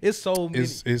 it's so many.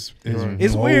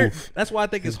 It's weird. That's why I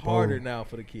think it's harder now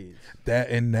for the kids.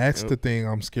 That's the thing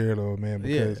I'm scared of, man.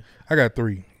 Because I got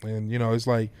 3, and you know, it's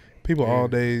like people all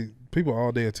day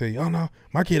will tell you, "Oh no,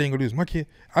 my kid ain't gonna do this." My kid.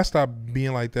 I stopped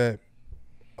being like that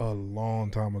a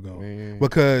long time ago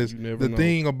because the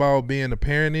thing about being a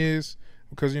parent is.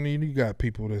 Because you got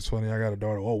people that's funny. I got a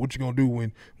daughter. Oh, what you gonna do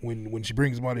when she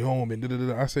brings somebody home and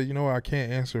da-da-da-da. I said, you know what? I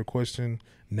can't answer a question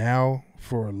now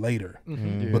for later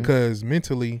because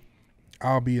mentally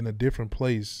I'll be in a different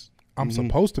place. I'm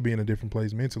supposed to be in a different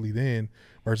place mentally then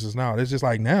versus now. It's just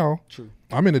like now. True.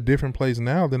 I'm in a different place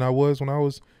now than I was when I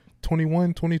was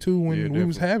 21, 22 when we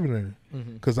was having her.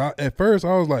 Because at first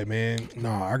I was like, man,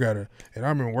 nah, I gotta. And I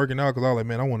remember working out because I was like,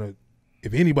 man, I want to.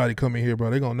 If anybody come in here,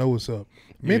 bro, they gonna know what's up.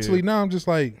 Mentally now I'm just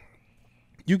like,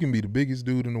 you can be the biggest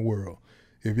dude in the world.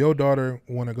 If your daughter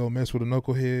want to go mess with a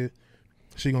knucklehead,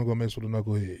 she gonna go mess with a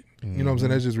knucklehead. You know what I'm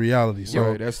saying? That's just reality.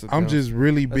 So I'm just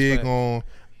really big on.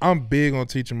 I'm big on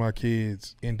teaching my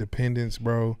kids independence,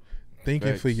 bro.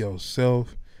 Thinking for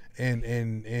yourself,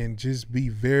 and just be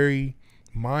very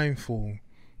mindful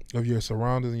of your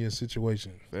surroundings and your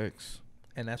situation. Facts.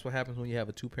 And that's what happens when you have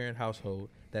a 2-parent household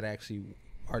that actually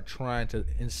are trying to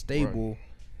instill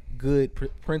good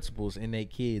principles in their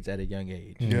kids at a young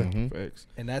age. Facts.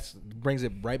 And that's brings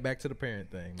it right back to the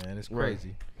parent thing, man. It's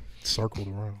crazy. Circled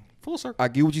around. Full circle. I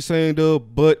get what you're saying, though,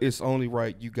 but it's only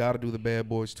right. You got to do the Bad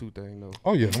Boys 2 thing, though.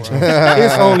 Oh yeah,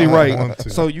 it's only right.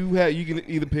 So you can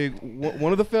either pick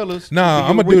one of the fellas. Nah,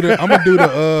 I'm gonna do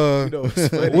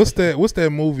the. What's that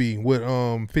movie with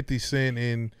 50 Cent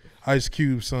and Ice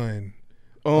Cube's son?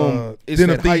 Den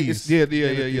of Thieves. Yeah.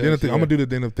 I'm gonna do the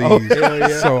Den of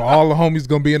Thieves. So all the homies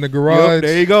gonna be in the garage.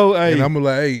 There you go. Hey. And I'm gonna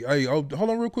like, hey, hold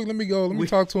on real quick. Let me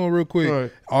talk to him real quick.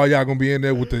 Right. All y'all gonna be in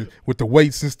there with the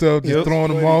weights and stuff, just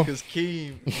throwing them off. Because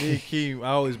Keem, I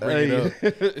always bring it up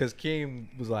because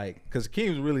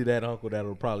Keem's really that uncle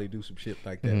that'll probably do some shit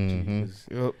like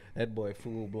that. That boy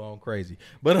full blown crazy.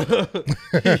 But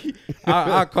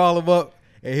I call him up.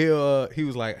 And he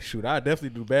was like, shoot, I definitely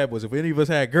do Bad Boys. If any of us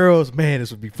had girls, man,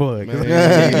 this would be fun. He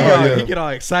get all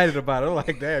excited about it. I'm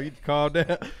like, damn, you can calm down.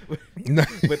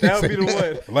 But that would be the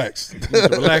one. Relax.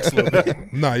 Relax a little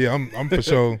bit. Nah, yeah, I'm for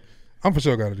sure. I'm for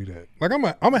sure got to do that. Like I'm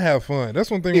gonna have fun.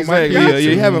 That's one thing exactly. with my kids.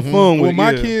 Yeah, having fun with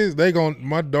my kids.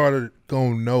 My daughter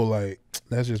gonna know like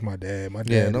that's just my dad. My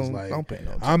dad is like,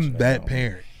 I'm that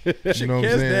parent. You know what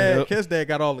I'm saying? Ken's dad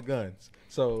got all the guns.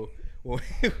 So when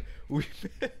he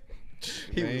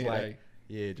was like,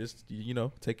 Yeah, just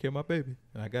take care of my baby.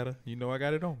 And I got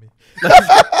it on me.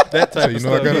 That type of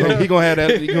stuff. He gonna have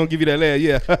that. He gonna give you that laugh.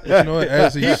 Yeah. You know what?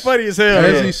 As He's funny as hell.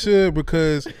 As he should,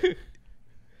 because,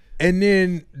 and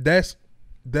then that's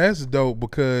dope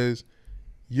because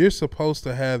you're supposed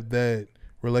to have that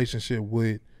relationship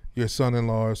with your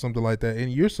son-in-law or something like that,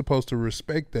 and you're supposed to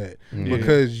respect that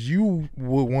because you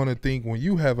would want to think when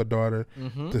you have a daughter,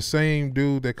 the same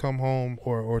dude that come home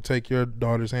or take your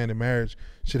daughter's hand in marriage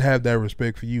should have that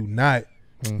respect for you. Not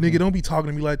nigga, don't be talking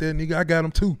to me like that, nigga. I got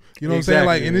him too. You know what I'm saying?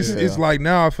 Like, and it's like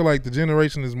now I feel like the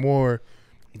generation is more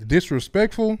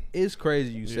disrespectful. It's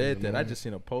crazy you said that. I just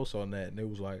seen a post on that, and it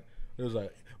was like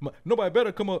nobody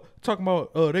better come up talking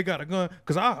about they got a gun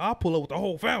because I'll pull up with the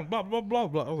whole family. Blah blah blah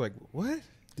blah. I was like, what?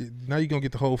 Now you're gonna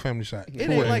get the whole family shot. It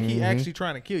ain't like he actually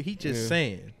trying to kill. He just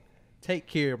saying, take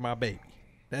care of my baby.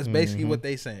 That's basically what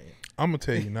they saying. I'm gonna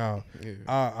tell you now.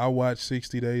 I watch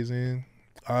 60 Days In.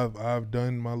 I've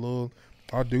done my little.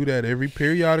 I'll do that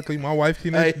periodically. My wife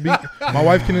can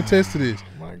attest to this.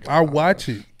 I watch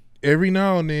it every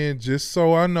now and then just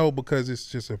so I know, because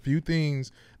it's just a few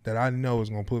things that I know is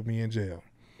gonna put me in jail.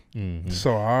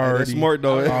 So I already that's smart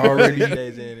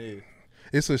though.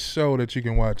 It's a show that you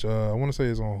can watch. I want to say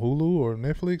it's on Hulu or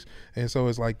Netflix, and so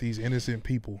it's like these innocent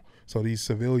people. So these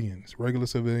civilians, regular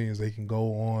civilians, they can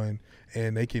go on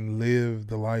and they can live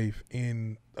the life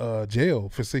in jail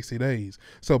for 60 days.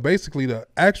 So basically, the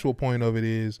actual point of it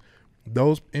is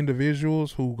those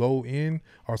individuals who go in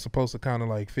are supposed to kind of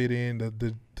like fit in.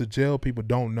 The jail people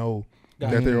don't know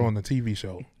that they're on the TV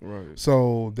show. Right.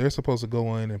 So they're supposed to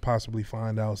go in and possibly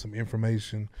find out some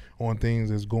information on things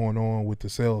that's going on with the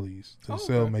cellmates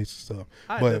and stuff.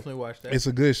 I definitely watched that. It's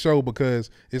a good show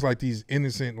because it's like these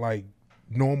innocent, like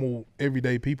normal,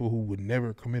 everyday people who would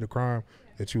never commit a crime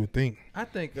that you would think. I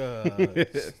think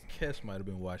Kes might have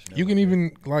been watching that. You can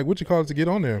even, like, what you call it, to get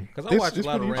on there. Because I watch a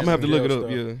lot of I'm going to have to look it up,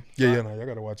 Yeah, no, y'all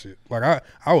got to watch it. Like,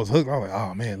 I was hooked. I was like,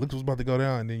 oh, man, look what's about to go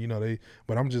down. And then,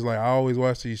 but I'm just like, I always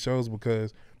watch these shows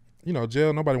because,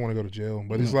 jail, nobody want to go to jail.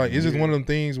 But it's like, it's just one of them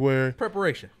things where.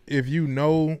 Preparation. If you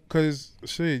know, because,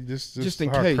 shit, just in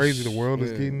how case. Crazy the world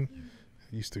is getting.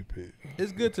 You stupid.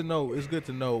 It's good to know. It's good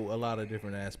to know a lot of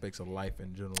different aspects of life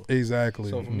in general. Exactly.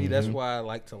 So for me, that's why I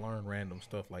like to learn random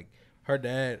stuff. Like her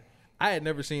dad, I had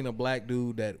never seen a black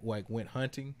dude that like went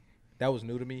hunting. That was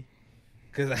new to me.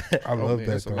 Cause I love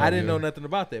that. Though, I didn't know nothing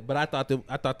about that, but I thought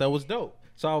that was dope.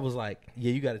 So I was like,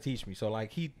 yeah, you got to teach me. So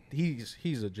like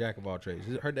he's a jack of all trades.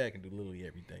 Her dad can do literally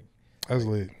everything. That's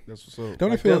lit. That's what's up. Don't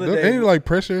like it feel? Ain't it like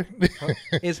pressure?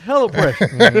 It's hella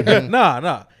pressure.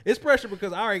 Nah. It's pressure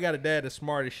because I already got a dad that's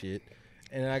smart as shit,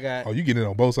 and I got. Oh, you get it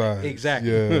on both sides.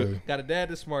 Exactly. Yeah. Got a dad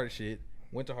that's smart as shit.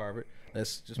 Went to Harvard.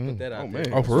 Let's just put that out there.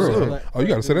 Oh, for real? Like, you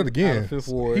got to say that again.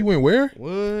 He went where?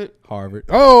 What? Harvard.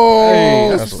 Oh,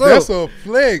 hey, that's a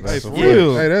flex. That's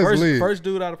real. Hey, that's lit. First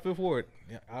dude out of Fifth Ward.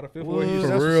 Yeah, out of Fifth Ward.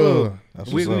 For real.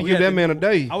 We give that man a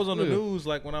day. I was on the news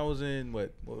like when I was in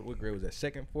what grade was that?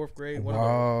 Second, fourth grade.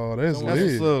 Wow, that's lit. That's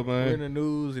what's up, man. We're in the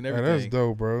news and everything. That's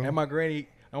dope, bro. And on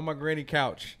my granny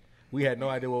couch. We had no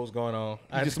idea what was going on.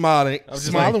 I just smiling. I was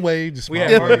just smiling wave. We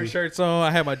had Harvard shirts on.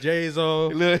 I had my J's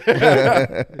on. But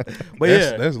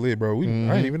that's lit, bro. I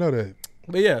didn't even know that.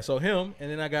 But yeah, so him,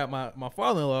 and then I got my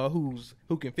father-in-law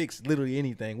who can fix literally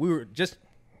anything. We were just,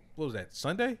 what was that,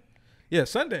 Sunday? Yeah,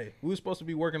 Sunday. We were supposed to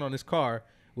be working on this car.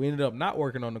 We ended up not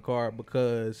working on the car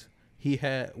because we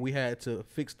had to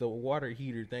fix the water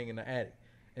heater thing in the attic,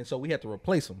 and so we had to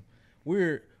replace them.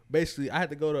 I had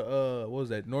to go to what was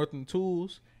that, Northern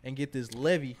Tools, and get this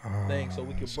levy thing so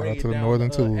we could bring it down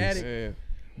the attic. Yeah.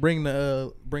 Bring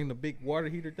the big water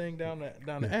heater thing down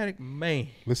the attic, man.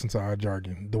 Listen to our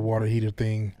jargon, the water heater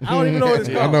thing. I don't even know what it's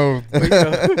called. I know.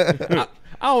 But,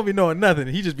 I don't be knowing nothing.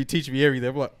 He just be teaching me everything.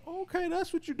 I'm like, okay,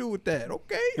 that's what you do with that.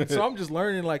 Okay. And so I'm just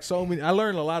learning like so many. I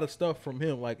learned a lot of stuff from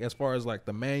him, like as far as like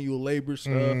the manual labor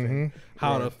stuff and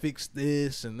how to fix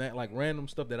this and that, like random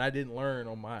stuff that I didn't learn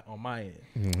on my end.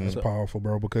 It's powerful,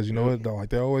 bro, because you know what, like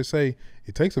they always say,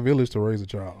 it takes a village to raise a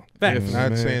child. Facts.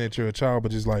 Not saying that you're a child,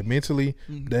 but just like mentally,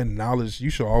 that knowledge,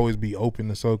 you should always be open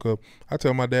to soak up. I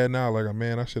tell my dad now, like,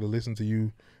 man, I should have listened to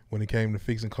you when it came to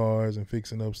fixing cars and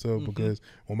fixing up stuff, because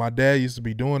when my dad used to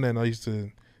be doing that,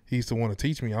 and he used to want to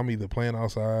teach me. I'm either playing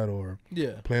outside or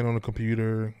playing on the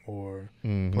computer or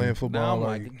playing football. Now I'm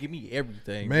like, give me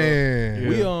everything, man.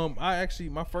 Bro. I actually,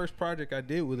 my first project I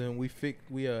did with him,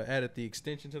 we added the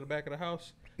extension to the back of the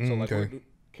house. So like we're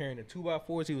carrying the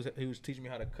 2x4s, he was teaching me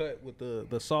how to cut with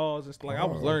the saws and stuff. Like I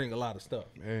was learning a lot of stuff,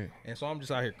 man. And so I'm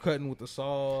just out here cutting with the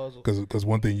saws. Because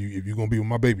one thing, if you're gonna be with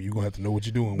my baby, you're gonna have to know what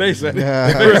you're doing. Basically,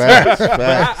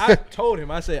 I told him,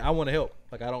 I said I want to help.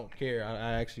 Like, I don't care.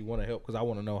 I actually want to help because I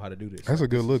want to know how to do this. That's a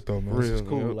good look, though, man. This is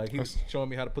cool. Like, he was showing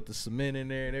me how to put the cement in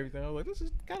there and everything. I was like, this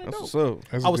is kind of dope. So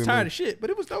I was tired of shit, but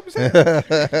it was dope as hell.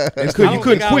 you couldn't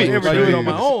quit. I would ever do it on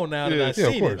my Yeah. own now that I've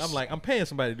seen it. I'm like, I'm paying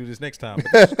somebody to do this next time.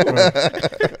 But this is cool.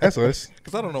 That's us.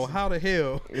 Because I don't know how the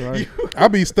hell. Right. I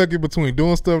be stuck in between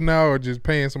doing stuff now or just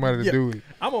paying somebody to do it.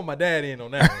 I'm on my dad end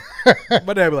on that one.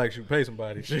 My dad be like, should pay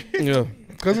somebody. Yeah.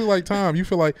 Because it's like time. You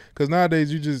feel like, because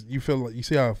nowadays you feel like, you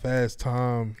see how fast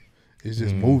time is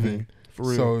just moving. For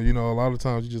real. So, you know, a lot of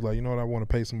times you just like, you know what, I want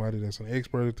to pay somebody that's an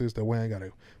expert at this, that way I ain't got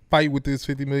to fight with this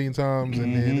 50 million times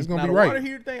and then it's going to be right. The water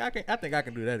heater thing, I think I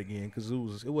can do that again because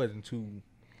it wasn't too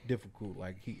difficult.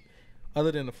 Like,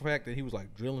 other than the fact that he was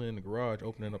like drilling in the garage,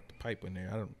 opening up the pipe in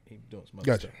there. He doing some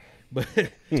other stuff. But so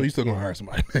you still gonna hire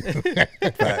somebody?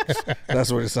 Facts. That's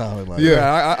what it sounded like.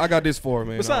 Yeah. I got this for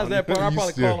man. Besides that part, I'll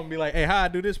probably call him and be like, hey, how I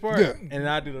do this part? Yeah. And then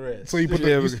I do the rest. So you put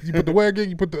the wagon,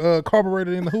 you put the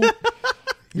carburetor in the hoop.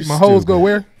 My hose go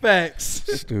where? Facts.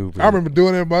 Stupid. I remember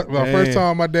doing it. My first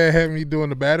time my dad had me doing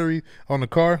the battery on the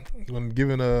car when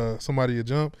giving somebody a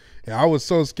jump. And I was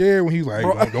so scared when he was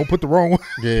like, don't put the wrong one.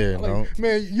 Yeah, Like, no.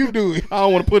 man, you do it. I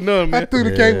don't want to put none, man. I threw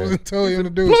the cables and told him to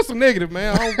do Plus it. a negative,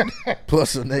 man. I don't,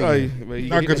 Plus a negative.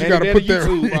 No, because you got to put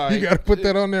that. You got to put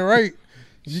that on there right.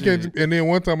 You can't. And then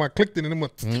one time I clicked it and it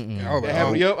went. I was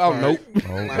like, nope.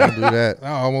 No, don't do that. I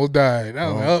almost died.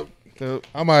 I was like,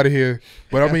 I'm out of here.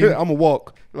 But I mean, I'm a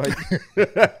walk. Like,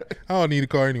 I don't need a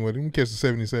car anyway. Let me catch the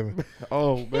 77.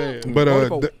 oh man.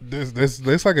 But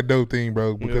that's like a dope thing,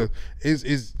 bro. Because it's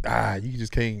you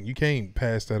just can't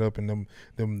pass that up in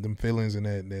them feelings and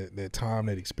that time,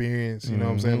 that experience. You know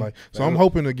what I'm saying? Like, so I'm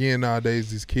hoping again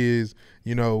nowadays these kids,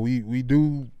 you know, we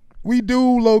do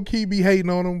low key be hating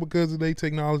on them because of their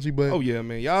technology, but oh yeah,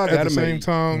 man, y'all at got the same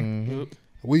time.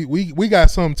 We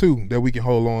got some too that we can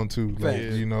hold on to, like,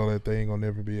 you know, that they ain't gonna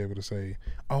never be able to say,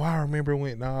 "Oh, I remember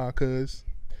when." Nah, cause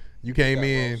you came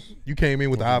in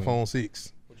with the iPhone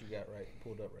 6. What you got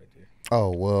pulled up right there?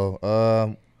 Oh,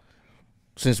 well,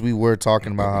 since we were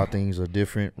talking about how things are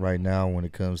different right now when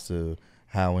it comes to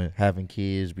having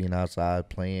kids, being outside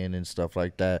playing and stuff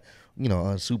like that, you know,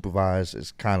 unsupervised,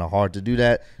 it's kind of hard to do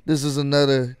that. This is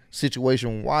another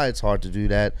situation why it's hard to do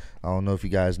that. I don't know if you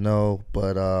guys know,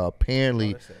 but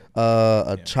apparently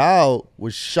a child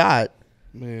was shot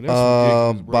man,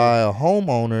 that's by a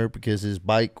homeowner because his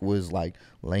bike was like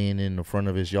laying in the front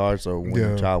of his yard. So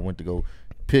when the child went to go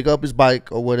pick up his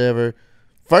bike or whatever,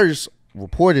 first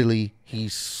reportedly he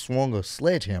swung a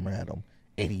sledgehammer at him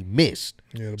and he missed.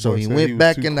 So he went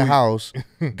back in the house,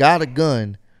 got a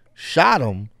gun, shot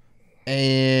him,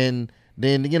 and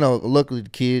then, you know, luckily the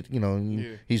kid, you know,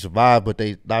 he survived. But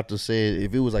doctor said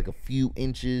if it was like a few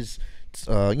inches,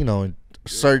 you know, in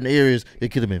certain areas, it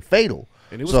could have been fatal.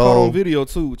 And it was caught on video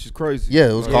too, which is crazy. Yeah,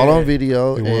 it was caught on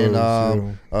video. It And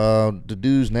was, the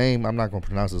dude's name, I'm not going to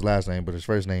pronounce his last name, but his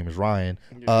first name is Ryan.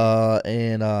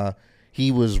 And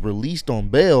he was released on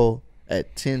bail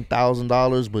at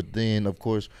 $10,000, but then of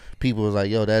course people was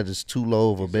like, yo, that is too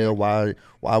low of a bail.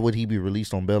 Why would he be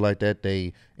released on bail like that?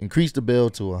 They increased the bail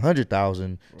to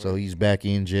 $100,000, so he's back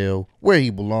in jail where he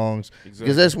belongs.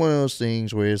 Because that's one of those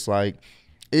things where it's like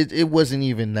it wasn't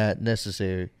even that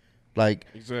necessary. Like,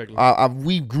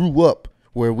 we grew up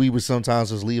where we would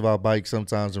sometimes just leave our bike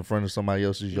sometimes in front of somebody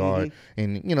else's yard.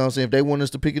 And, you know what I'm saying, if they want us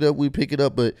to pick it up, we pick it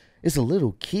up. But it's a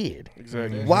little kid.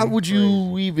 Exactly. Why would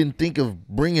you even think of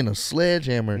bringing a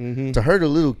sledgehammer to hurt a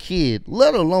little kid,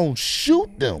 let alone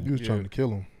shoot them? You was trying to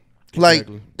kill him. Like,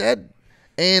 that.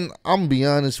 And I'm going to be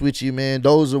honest with you, man.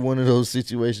 Those are one of those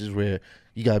situations where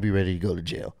you got to be ready to go to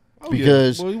jail.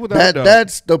 Because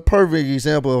that's the perfect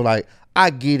example of, like, I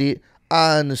get it.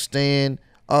 I understand.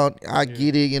 I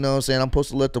get it, you know what I'm saying? I'm supposed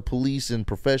to let the police and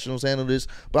professionals handle this,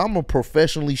 but I'm going to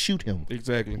professionally shoot him.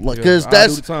 Exactly. Because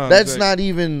that's not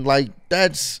even, like,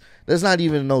 that's not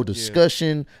even no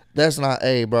discussion. That's not,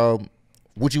 hey, bro,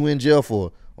 what you in jail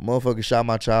for? A motherfucker shot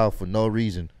my child for no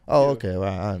reason. Oh, okay,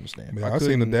 well, I understand. Man, I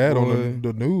seen the dad on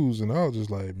the news, and I was just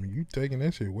like, man, you taking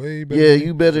that shit way better. Yeah,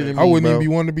 you better than me, I wouldn't bro. even be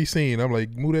wanting to be seen. I'm like,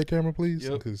 move that camera, please.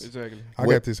 Exactly. I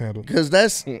got this handled. Because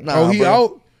that's he bro.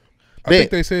 out? I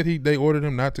think they said they ordered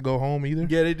him not to go home either.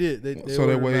 Yeah, they did. They so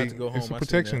that way not to go home. it's a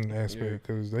protection aspect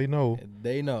because they know.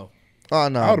 They know. Oh,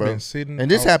 no, I would have bro. been sitting.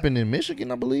 And this happened in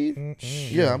Michigan, I believe.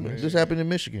 Yeah, this happened in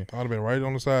Michigan. I would have been right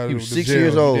on the side. He of was the 6 jail,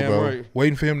 years old, bro. Right.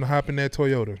 waiting for him to hop in that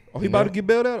Toyota. Oh, he about to get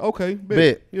bailed out? Okay.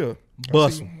 Bet. Yeah.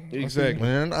 Bust him. Exactly.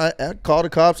 And I called the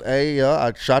cops. Hey,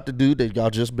 I shot the dude that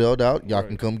y'all just bailed out. Y'all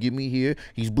can come get me here.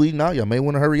 He's bleeding out. Y'all may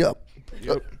want to hurry up.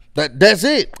 That's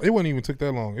it. It wouldn't even took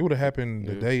that long. It would have happened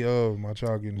the day of my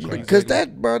child getting shot. Because that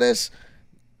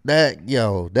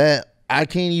I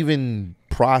can't even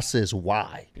process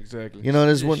why. Exactly. You know,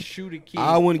 this Just one. shoot a kid.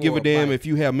 I wouldn't give for a damn bite. if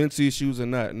you have mental issues or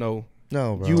not. No,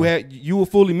 No, bro. you were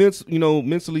fully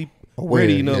mentally Aware,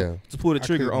 ready enough yeah. to pull the I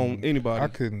trigger on couldn't- anybody. I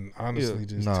couldn't honestly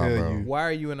just Nah, tell bro. you. Why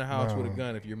are you in the house with a No.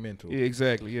 gun if you're mental? Yeah,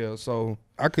 exactly. Yeah. So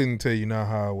I couldn't tell you now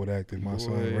how I would act if my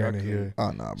son Boy, ran I in here,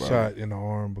 Oh, nah, bro. shot in the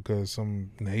arm because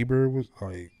some neighbor was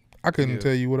like. I couldn't Yeah.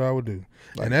 tell you what I would do,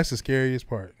 Like- and that's the scariest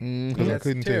part. Mhm. Because I That's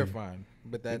couldn't tell you. terrifying.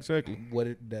 But that's Exactly.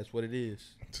 that's what it is.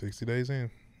 60 days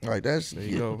in. Like that's there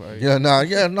you go. Hey. yeah,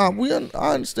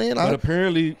 I understand. But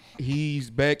apparently he's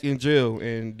back in jail,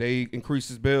 and they increased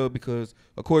his bail because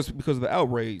of the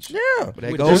outrage. Yeah, But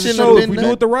that Which goes to shouldn't show have if we been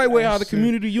do it the right way, how the That's it.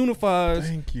 community unifies,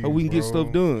 Thank you, how we can get bro.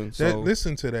 stuff done. That, So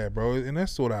listen to that, bro, and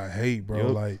that's what I hate, bro.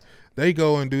 Yep. Like they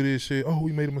go and do this shit. Oh,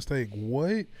 we made a mistake.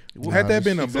 What? Nah, Had that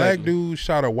been a black exactly. dude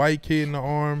shot a white kid in the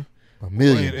arm a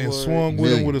million. and Boy, swung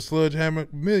with him million. with a sledgehammer,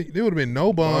 there would have been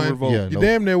no bond. revolt. Yeah, You no.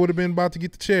 damn near would have been about to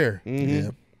get the chair, mhm. Yeah,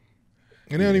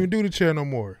 and they don't even do the chair no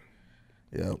more.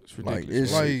 yeah. It's Like ridiculous,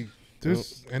 it's Like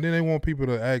this, and then they want people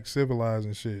to act civilized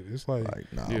and shit. It's like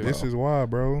nah, Yeah. this bro. is why,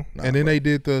 bro. Nah, and then bro. they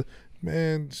did the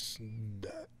man.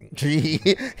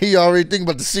 he already thinking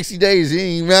about the 60 days. He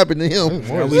ain't rapping to him.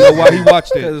 Now we know why he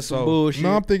watched Because it. of some So bullshit.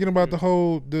 No, I'm thinking about the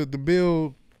whole the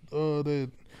bill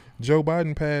that Joe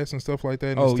Biden passed and stuff like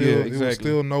that. And Oh, still, yeah, it was exactly.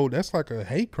 still no. That's like a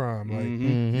hate crime. Like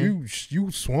Mhm.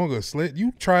 you swung a sled.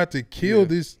 You tried to kill Yeah.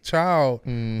 this child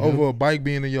over a bike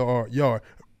being in your yard.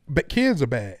 But kids are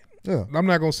bad. Yeah. I'm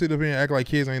not gonna sit up here and act like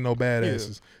kids ain't no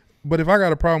badasses. But if I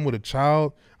got a problem with a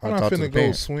child, I'm I'll not talk to finna the go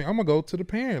parent. swing. I'm gonna go to the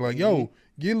parent. Like, yo,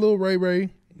 get little Ray Ray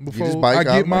his before bike I out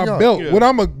get of my my yard. belt. Yeah. What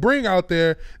I'm gonna bring out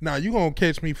there? Now you gonna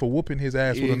catch me for whooping his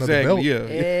ass with another belt.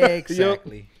 exactly. Yeah.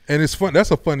 Exactly. And it's fun.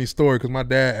 That's a funny story because my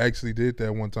dad actually did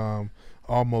that one time,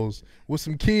 almost with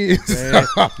some kids.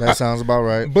 That sounds about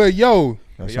right. But yo,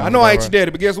 That I sounds know I about ain't your right.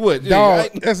 daddy, but guess what? dog,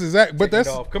 that's exact. But that's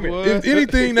Come here. if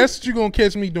anything, that's what you gonna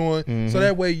catch me doing. Mm-hmm. So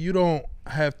that way you don't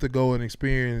have to go and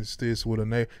experience this with a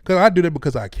neighbor. Because I do that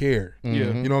because I care. Yeah.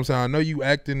 You know what I'm saying? I know you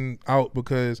acting out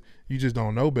because you just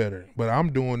don't know better. But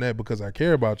I'm doing that because I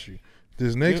care about you.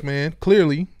 This next Yep. man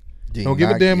clearly Did don't give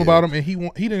a not damn give- about him, and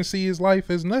he didn't see his life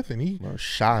as nothing. He Bro,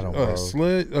 shot him, bro.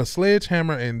 a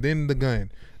sledgehammer and then the gun.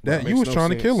 That Makes you was no trying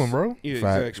sense. to kill him, bro. Yeah,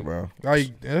 Facts, exactly. bro.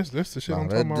 Like that's the shit Nah, I'm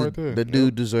talking about right there. The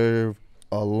dude deserved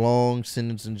a long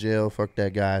sentence in jail. Fuck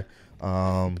that guy.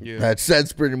 Yeah.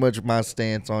 That's pretty much my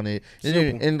stance on it.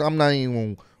 And I'm not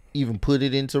even put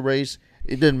it into race.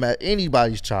 It doesn't matter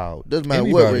anybody's child. Doesn't matter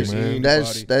what Anybody, race. man.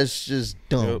 That's just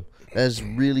dumb. Yep. That's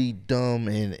really dumb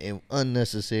and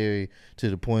unnecessary to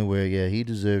the point where he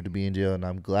deserved to be in jail. And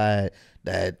I'm glad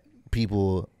that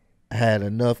people had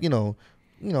enough,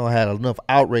 had enough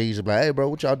outrage to be like, hey, bro,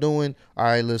 what y'all doing? All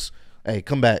right,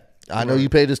 come back. I know you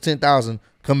paid us $10,000.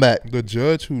 Come back. The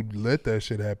judge who let that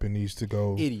shit happen needs to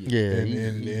go. Idiot.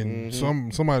 Yeah, And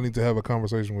somebody needs to have a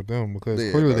conversation with them because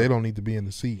Yeah, clearly bro. they don't need to be in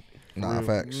the seat. nah,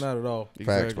 facts. Not at all. Facts,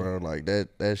 Exactly. bro. Like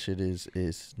that shit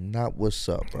is not what's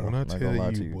up, bro. When I Not tell gonna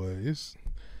lie to you, boy, it's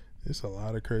a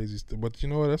lot of crazy stuff. But you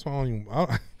know what? That's why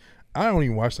I don't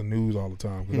even watch the news all the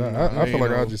time because I feel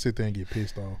like I'll just sit there and get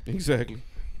pissed off. Exactly.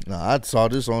 Nah, I saw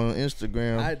this on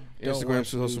Instagram. I don't Instagram, watch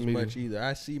social news media. much either.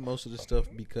 I see most of the stuff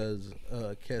because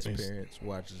Kes parents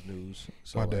watches news.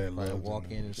 So My like, dad if I loves the walk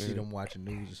in and news. see them watching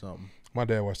news or something. My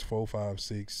dad watched 4, 5,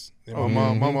 6. And Oh,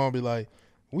 my mom be like,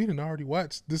 "We didn't already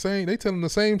watch the same. They telling the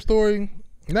same story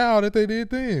now that they did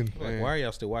then." Like, Man. why are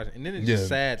y'all still watching? And then it's Yeah. just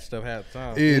sad stuff half the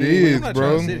time. It Like, is, I'm not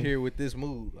bro. trying to sit here with this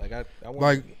mood. Like I want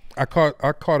Like I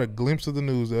caught a glimpse of the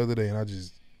news the other day, and I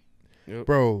just, Yep.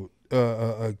 bro,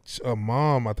 a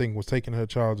mom I think was taking her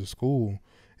child to school,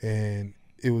 and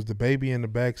it was the baby in the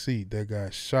back seat that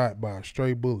got shot by a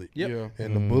stray bullet. Yep. Yeah.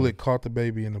 And the bullet caught the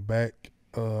baby in the back,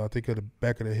 I think of the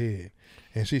back of the head.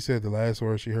 And she said the last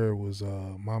word she heard was,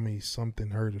 "Mommy, something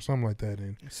hurt," or something like that.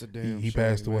 And It's a damn he shame,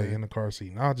 passed away man. in the car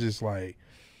seat. And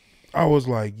I was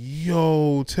like,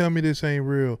 yo, tell me this ain't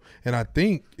real. And I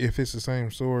think if it's the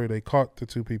same story, they caught the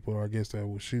two people, I guess, that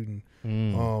was shooting.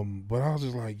 But I was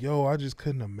just like, yo, I just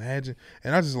couldn't imagine.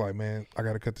 And I just like, man, I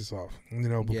got to cut this off,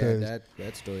 because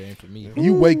that story ain't for me.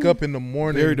 you wake up in the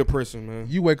morning. Very depressing, man.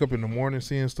 You wake up in the morning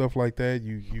seeing stuff like that.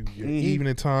 Your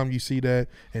evening time, you see that.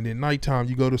 And then nighttime,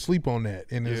 you go to sleep on that.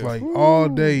 And it's Yeah. like all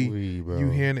day Ooh-wee, bro. you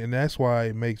hear it. And that's why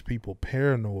it makes people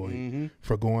paranoid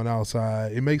for going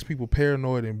outside. It makes people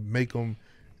paranoid and make them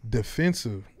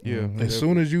defensive. Yeah. As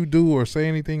soon as you do or say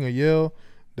anything or yell,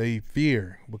 they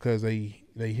fear because they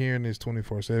hearing this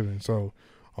 24/7. So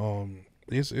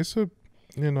it's a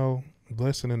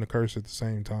blessing and a curse at the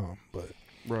same time. But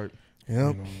Right.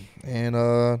 Yep. you know,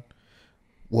 And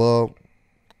well,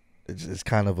 it's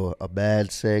kind of a bad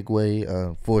segue.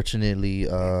 Unfortunately,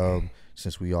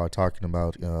 since we are talking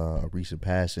about a recent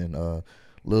passing,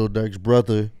 Lil Durk's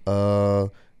brother,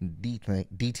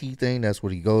 DT thing, that's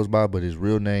what he goes by, but his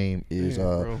real name is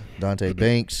Dante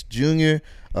Banks Jr.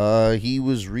 He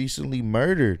was recently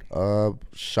murdered,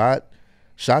 shot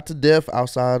to death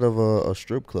outside of a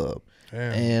strip club.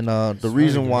 Damn. And the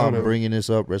reason why I'm bringing this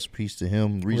up, rest in peace to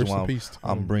him. The reason why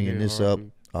I'm bringing this up,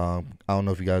 I don't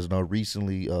know if you guys know,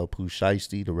 recently Pooh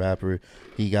Shiesty, the rapper,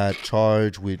 he got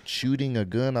charged with shooting a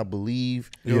gun, I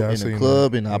believe, in a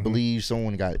club, and I believe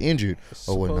someone got injured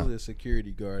or whatnot. Supposedly a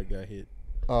security guard got hit.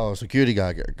 Oh, security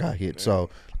guy got hit. So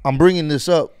I'm bringing this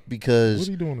up because what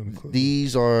are you doing in the club?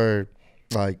 These are,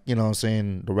 like, you know what I'm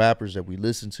saying, the rappers that we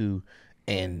listen to,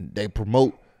 and they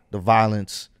promote the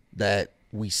violence that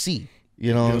we see.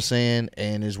 You know what I'm saying?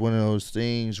 And it's one of those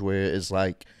things where it's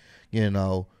like, you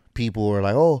know, people are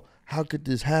like, oh, how could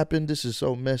this happen? This is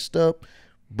so messed up.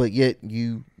 But yet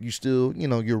you still, you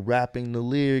know, you're rapping the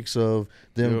lyrics of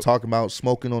them talking about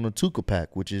smoking on a Tuka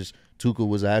pack, which is, Tuka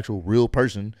was an actual real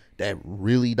person that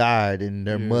really died, and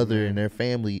their mother and their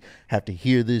family have to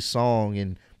hear this song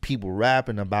and people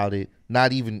rapping about it,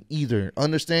 not even either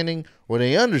understanding or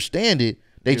they understand it.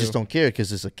 They just don't care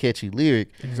because it's a catchy lyric.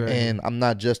 Exactly. And I'm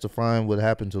not justifying what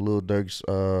happened to Lil Durk's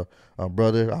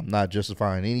brother. I'm not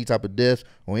justifying any type of death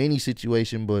or any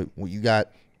situation. But when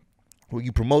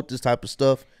you promote this type of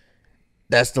stuff,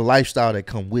 that's the lifestyle that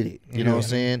come with it. You know what I'm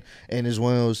saying? And it's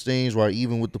one of those things where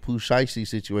even with the Pooh Shiesty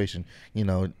situation, you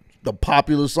know, the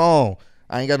popular song,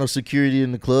 I ain't got no security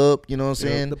in the club. You know what I'm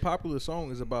saying? The popular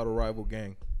song is about a rival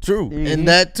gang. True. And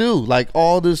that too. Like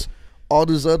all this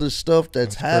other stuff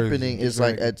that's happening is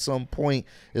like, at some point,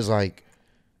 it's like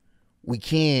we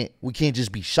can't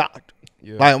just be shocked.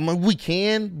 Like, I mean, we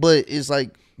can, but it's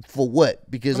like, for what?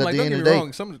 Because at the end of the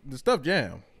day, some of the stuff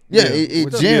jam.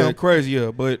 It jam crazy,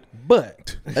 but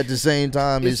at the same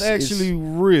time, it's actually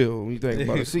real when you think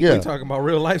about it. See, we're talking about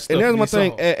real life stuff. And that's my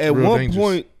thing. At one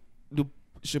point,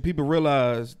 should people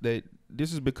realize that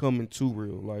this is becoming too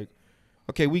real? Like,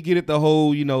 okay, we get it, the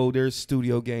whole, you know, there's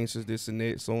studio gangsters, this and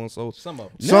that, so and so. Some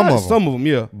of them,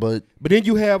 yeah. But then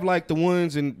you have like the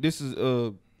ones, and this is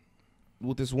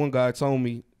what this one guy told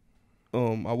me.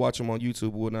 I watch him on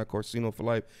YouTube, whatnot, Casino for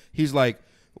Life. He's like,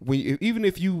 even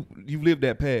if you lived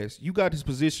that past, you got this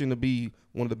position to be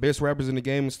one of the best rappers in the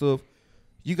game and stuff.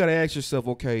 You got to ask yourself,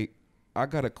 okay, I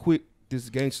got to quit this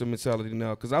gangster mentality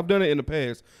now, because I've done it in the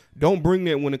past. Don't bring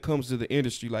that when it comes to the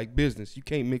industry, like business. You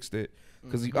can't mix that,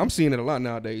 because I'm seeing it a lot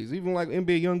nowadays. Even like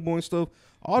NBA YoungBoy and stuff,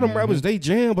 all them rappers, they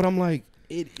jam, but I'm like,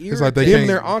 it's like they can't,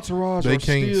 their entourage, they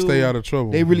can't stay out of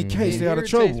trouble. They really can't stay out of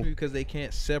trouble because they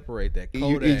can't separate that.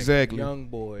 Kodak,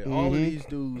 YoungBoy, all of these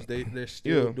dudes, they're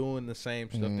still doing the same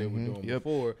stuff they were doing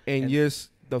before. And yes,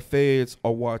 the feds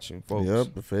are watching, folks.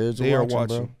 Yep, the feds are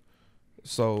watching. Bro.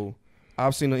 So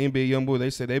I've seen the NBA YoungBoy. They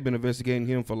said they've been investigating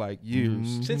him for like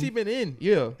years since he been in.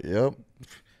 Yep.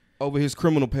 Over his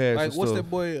criminal past. Like, and what's stuff.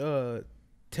 that boy?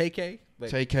 TK. Like,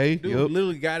 TK, dude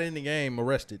literally got in the game,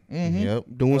 arrested.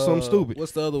 Doing something stupid.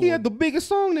 What's the other one? He had the biggest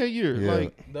song that year.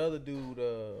 Like the other dude,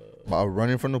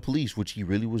 running from the police, which he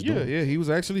really was doing. Yeah, he was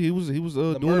actually doing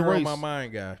the the race. on my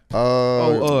mind guy.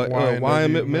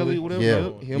 YM Melly,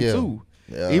 whatever. Him too.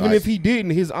 Yeah, even if he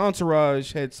didn't, his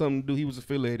entourage had something to do. He was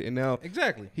affiliated, and now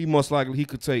he most likely he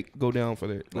could go down for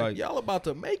that. Like y'all about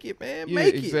to make it, man.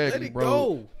 Make it. Let it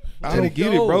go. I don't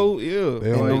get it, bro. Yeah,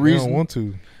 they don't want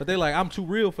to. But they like, I'm too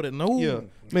real for that. No,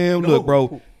 man. Look,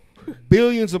 bro.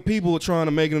 Billions of people are trying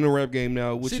to make it in the rap game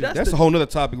now, which that's a whole nother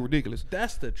topic. Ridiculous.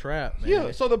 That's the trap, man.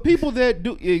 Yeah. So the people that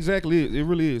do it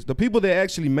really is. The people that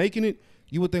actually making it,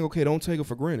 you would think, okay, don't take it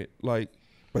for granted. Like,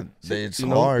 but it's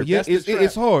hard. Yeah,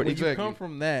 it's hard. When exactly. You come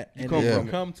from that, and you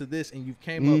come to this, and you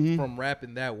came up from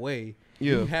rapping that way.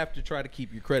 You have to try to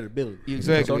keep your credibility.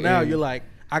 Exactly. So now you're like,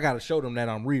 I gotta show them that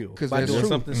I'm real by doing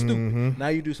something stupid. Now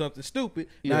you do something stupid.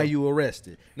 Now you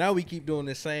arrested. Now we keep doing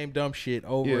the same dumb shit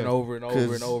over and over and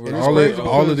over and over. And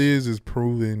all it is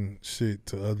proving shit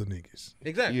to other niggas.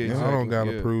 Exactly. Yeah, I don't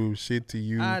gotta prove shit to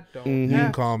you. I don't. You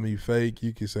can call me fake.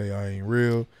 You can say I ain't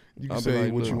real. You can say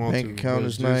what you want to. Bank account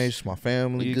is nice. My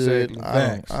family good.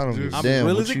 I don't give a damn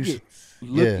what you.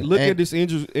 Look at this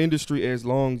industry as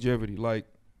longevity. Like,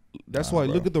 that's why.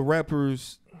 Look at the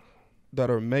rappers that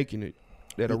are making it.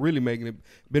 That are really making it,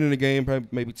 been in the game probably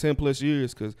maybe 10 plus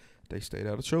years, because they stayed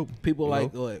out of trouble. People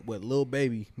like what Lil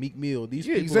Baby, Meek Mill, these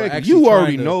people exactly. are actually you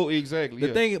already know exactly.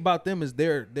 The thing about them is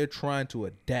they're trying to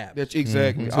adapt. That's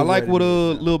exactly. I like what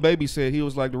Lil Baby said. He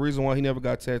was like, the reason why he never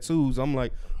got tattoos. I'm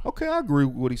like, okay, I agree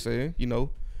with what he's saying,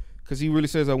 because he really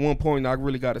says at one point, I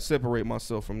really got to separate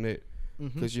myself from that.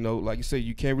 Because like you say,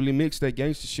 you can't really mix that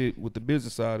gangster shit with the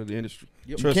business side of the industry.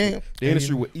 Yep. Trust me, can't. the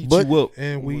industry will eat you up.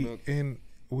 And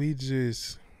we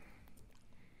just,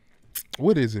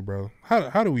 what is it, bro?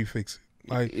 How do we fix it?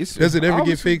 Like, does it ever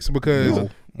get fixed? Because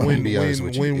when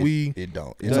we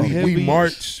don't.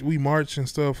 We march and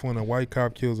stuff when a white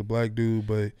cop kills a black dude,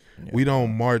 but we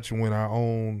don't march when our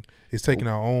own is taking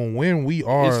our own. When we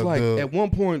are, it's like at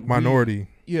one point minority.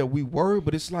 We were,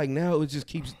 but it's like now it just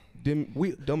keeps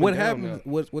dumbing down.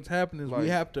 What's happening is we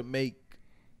have to make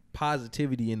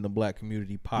positivity in the black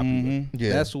community popular. Mm-hmm.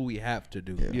 Yeah. That's what we have to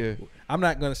do. Yeah. I'm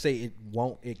not gonna say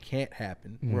it can't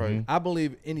happen. Right. I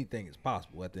believe anything is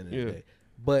possible at the end of the day.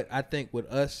 But I think with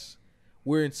us,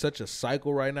 we're in such a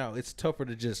cycle right now. It's tougher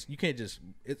to you can't just.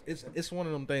 It's one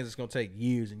of them things that's gonna take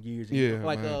years and years. And years.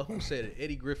 Like who said it?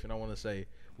 Eddie Griffin, I want to say,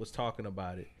 was talking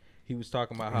about it. He was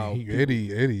talking about how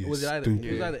Eddie is stupid.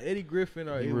 It was either Eddie Griffin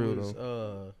or it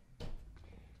was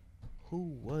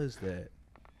who was that?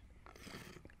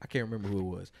 I can't remember who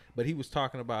it was, but he was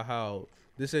talking about how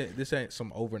this ain't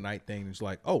some overnight thing. It's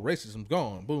like, oh, racism's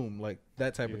gone, boom, like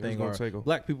that type of thing. Or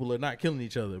black people are not killing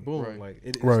each other, boom. Right. Like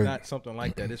it's not something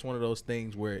like that. It's one of those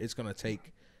things where it's gonna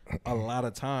take a lot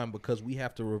of time because we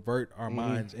have to revert our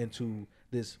minds into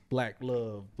this black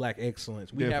love, black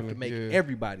excellence. We have to make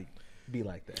everybody be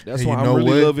like that. That's why I'm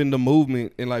really loving the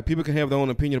movement. And like people can have their own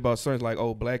opinion about certain, like,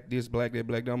 oh, black this, black that,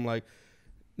 black that. I'm like,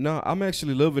 nah, I'm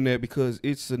actually loving that because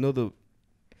it's another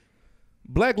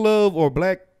black love or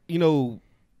black,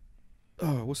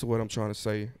 what's the word I'm trying to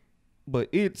say? But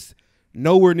it's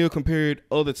nowhere near compared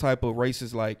other type of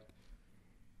races. Like,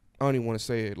 I don't even want to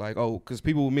say it. Like, oh, because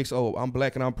people will mix, oh, I'm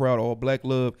black and I'm proud, or black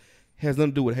love has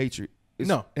nothing to do with hatred. It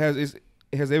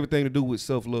has everything to do with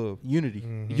self-love. Unity.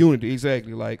 Mm-hmm. Unity,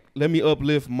 exactly. Like, let me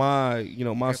uplift my,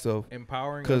 myself.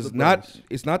 Empowering. Because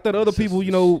it's not that other people,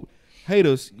 hate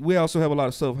us. We also have a lot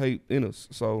of self-hate in us.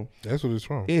 So that's what it's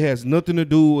from. It has nothing to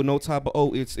do with no type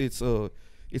of,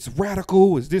 it's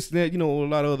radical, it's this, that, a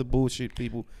lot of other bullshit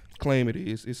people claim it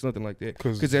is. It's nothing like that.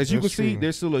 Because as you can see,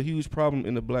 there's still a huge problem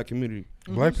in the black community.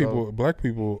 Black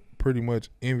people pretty much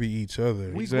envy each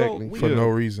other for no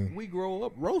reason. We grow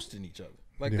up roasting each other.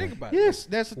 Like, think about it. Yes,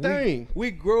 that's the thing.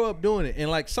 We grow up doing it. And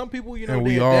like some people, and they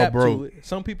we all adapt broke. to it.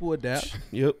 Some people adapt.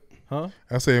 Yep. Huh?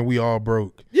 I said we all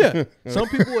broke. Yeah. Some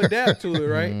people adapt to it,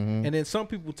 right? Mm-hmm. And then some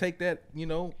people take that,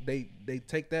 they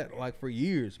take that like for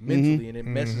years mentally, and it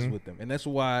messes with them. And that's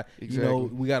why,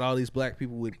 we got all these black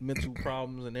people with mental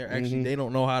problems, and they're actually they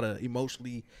don't know how to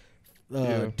emotionally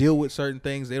deal with certain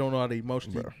things. They don't know how to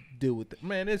emotionally deal with it.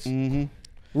 Man, it's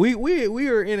we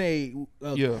are in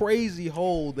a crazy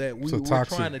hole that we're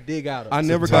trying to dig out of. I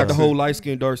never got the whole light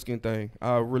skin, dark skin thing.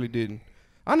 I really didn't.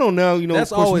 I know now,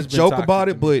 that's of course always we joke about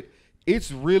it, but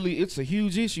it's a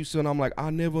huge issue. So I'm like, I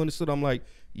never understood. I'm like,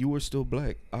 you are still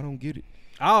black. I don't get it.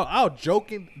 I'll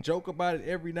joke about it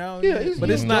every now and then, but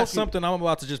it's not something I'm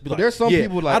about to just be like. There's some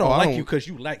people like, I don't like you because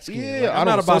you light skin. Yeah, like, I'm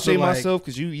not about to myself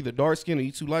because you either dark skin or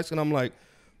you too light skin. I'm like,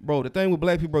 bro, the thing with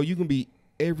black people, bro, you can be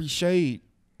every shade.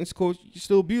 It's cool. You're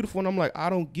still beautiful, and I'm like, I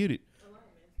don't get it.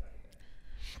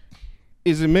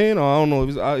 Is it men or I don't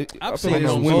know? I've seen it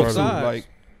on both sides. Like,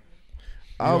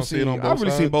 I've really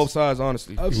seen both sides,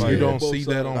 honestly. You don't see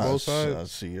that on both sides? I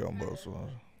see it on both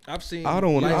sides. I've seen.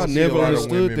 I never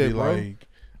understood that, bro. Like,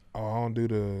 oh, I don't do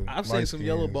the. I've seen some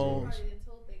yellow bones.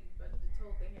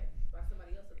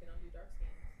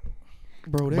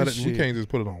 Bro, but we can't just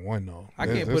put it on one though. I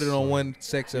can't put it on one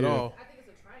sex at all. I think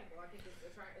it's a triangle. I think it's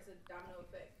a domino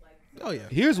effect. Like, oh yeah.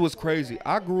 Here's what's crazy.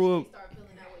 I grew up.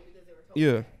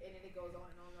 Yeah.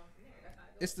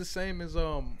 It's the same as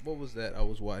what was that I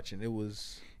was watching? It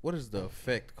was, what is the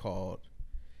effect called?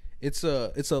 It's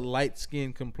a light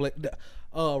skin complex.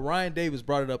 Ryan Davis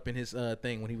brought it up in his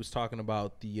thing when he was talking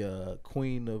about the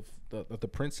queen of the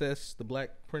princess, the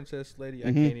black princess lady.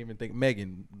 I can't even think.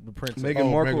 Meghan, the princess.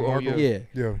 Meghan Markle.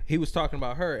 Yeah. He was talking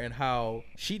about her and how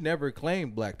she never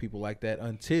claimed black people like that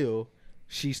until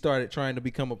she started trying to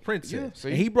become a princess.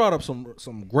 And he brought up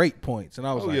some great points, and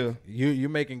I was you're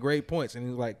making great points. And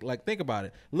he was like, think about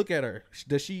it. Look at her.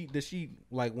 Does she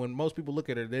like, when most people look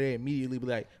at her, they immediately be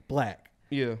like, black?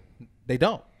 Yeah. They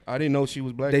don't. I didn't know she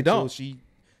was black. They don't.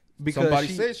 Because somebody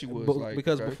said she was.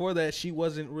 Before that, she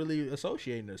wasn't really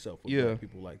associating herself with black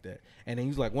people like that. And then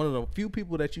he's like, one of the few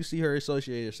people that you see her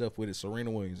associate herself with is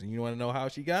Serena Williams. And you want to know how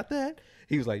she got that?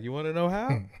 He was like, you want to know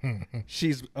how?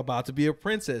 She's about to be a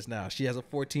princess now. She has a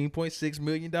 $14.6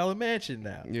 million mansion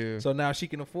now. Yeah. So now she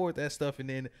can afford that stuff and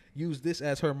then use this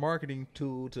as her marketing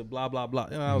tool to blah, blah, blah.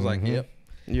 And I was like, yep.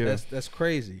 Yeah. That's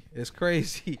crazy. It's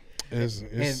crazy.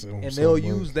 and they'll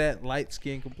use that light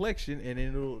skin complexion, and then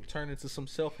it'll turn into some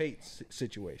self hate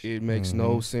situation. It makes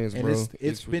no sense, and bro.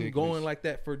 It's been going like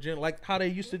that for like how they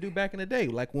used to do back in the day,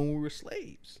 like when we were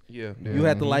slaves. Yeah, you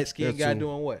had the light skinned guy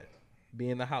doing what? Be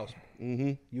in the house.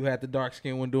 You had the dark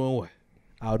skinned one doing what?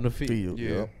 Out in the field.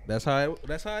 Yeah, that's how it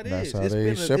is. How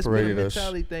they separated us. It's been a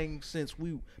mentality thing since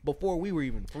before we were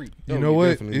even free. You know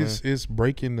what? It's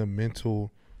breaking the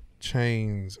mental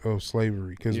chains of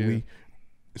slavery, because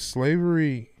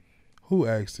slavery. Who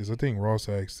asked this? I think Ross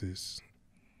asked this.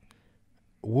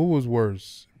 What was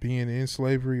worse, being in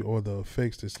slavery or the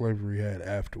effects that slavery had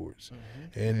afterwards?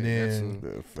 And then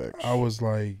the effects. I was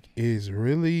like, is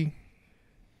really?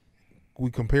 We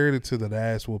compared it to the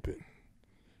ass whooping.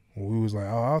 We was like,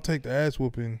 oh, I'll take the ass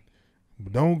whooping,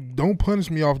 but don't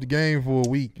punish me off the game for a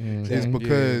week. It's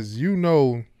because you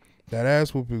know that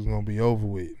ass whooping is gonna be over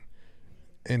with.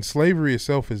 And slavery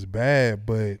itself is bad,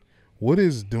 but what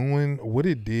it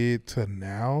did to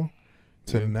now,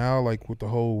 like with the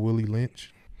whole Willie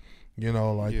Lynch,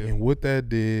 and what that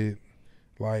did,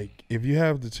 like if you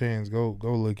have the chance, go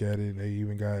look at it. They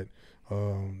even got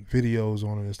videos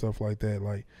on it and stuff like that,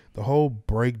 like the whole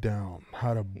breakdown,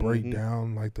 how to break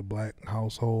down like the black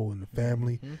household and the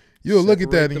family. You'll look at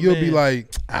that and you'll be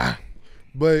like,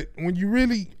 but when you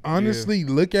really honestly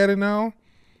look at it now,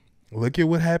 look at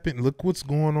what happened, look what's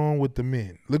going on with the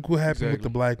men, look what happened with the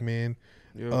black men.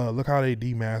 Look how they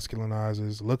demasculinize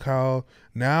us. Look how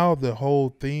now the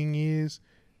whole thing is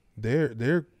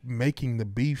they're making the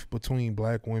beef between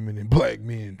black women and black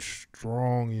men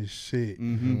strong as shit.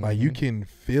 Like you can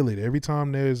feel it every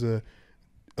time there's a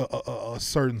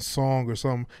certain song or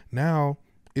something. Now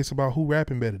it's about who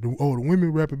rapping better. The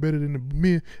women rapping better than the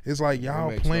men. It's like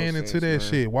y'all playing into that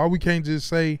shit. Why we can't just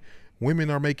say women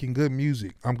are making good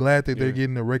music? I'm glad that they're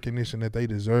getting the recognition that they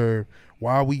deserve.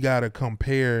 Why we gotta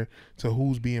compare to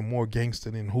who's being more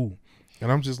gangster than who?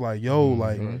 And I'm just like, yo,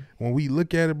 like when we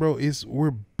look at it, bro,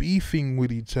 we're beefing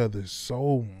with each other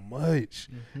so much.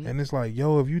 And it's like,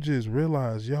 yo, if you just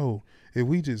realize, if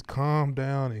we just calm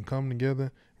down and come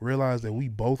together, realize that we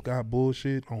both got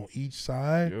bullshit on each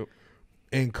side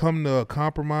and come to a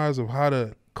compromise of how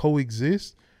to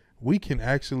coexist, we can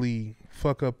actually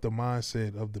fuck up the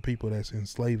mindset of the people that's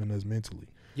enslaving us mentally.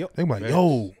 They're like,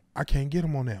 yo, I can't get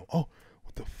them on that. Oh,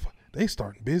 what the fuck? They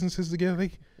starting businesses together.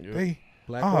 They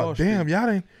Black Wall damn,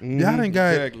 Street. y'all didn't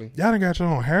got your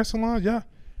own hair salon. Y'all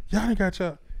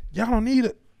don't need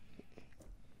it.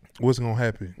 What's gonna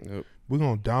happen? We're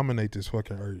gonna dominate this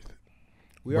fucking earth.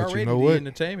 We already the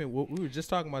entertainment. We were just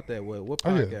talking about that. What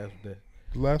podcast was that?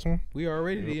 The last one. We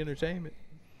already the entertainment.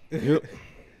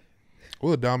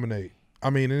 We'll dominate. I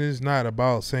mean, and it's not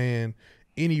about saying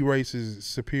any race is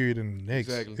superior than the next.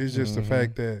 It's just the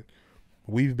fact that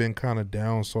we've been kind of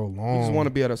down so long. We just want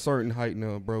to be at a certain height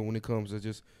now, bro, when it comes to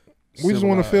just we just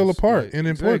want to feel apart like, and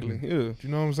important. You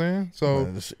know what I'm saying?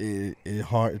 So it's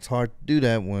hard to do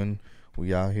that when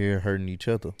we out here hurting each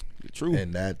other. True.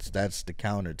 And that's the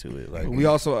counter to it. Like we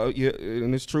also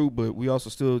and it's true, but we also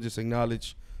still just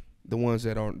acknowledge the ones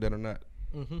that are not.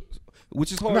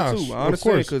 Which is hard too. I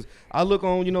understand, because I look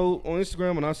on on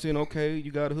Instagram and I see, okay, you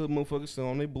got a hood motherfuckers still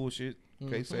on their bullshit.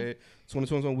 Okay, sad.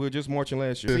 2021, we were just marching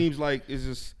last year. Seems like it's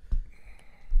just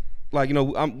like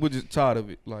we're just tired of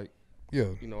it. Like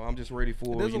I'm just ready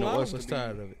for There's a lot us of us to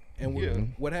tired of it.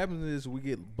 And what happens is we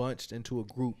get bunched into a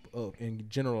group of and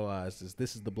generalized as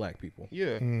this is the black people.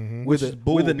 Which is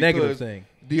bull, with a negative thing.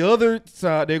 The other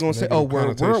side, they're gonna say, "Oh,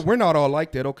 we're not all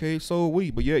like that." Okay, so are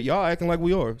we, but y'all acting like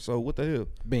we are. So what the hell?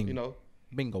 Bingo.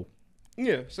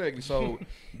 Yeah, exactly. So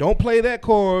don't play that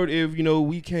card if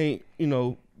we can't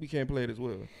play it as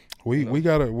well. We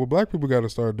gotta black people gotta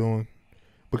start doing,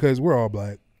 because we're all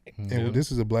black, and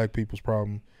this is a black people's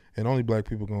problem, and only black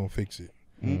people gonna fix it.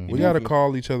 We gotta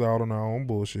call each other out on our own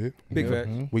bullshit. Big facts.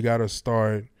 We gotta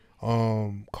start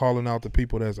calling out the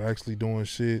people that's actually doing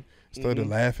shit instead of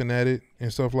laughing at it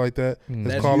and stuff like that.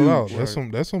 Let's call it out.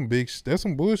 That's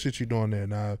some bullshit you doing there.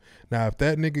 Now if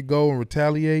that nigga go and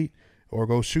retaliate or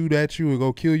go shoot at you or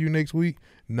go kill you next week,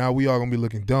 now we all gonna be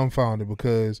looking dumbfounded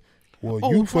because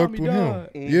you fucked with him.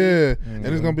 And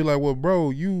it's gonna be like, well, bro,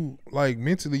 you like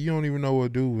mentally you don't even know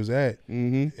what dude was at.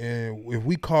 And if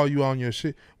we call you on your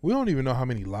shit, we don't even know how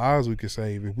many lives we could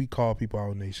save if we call people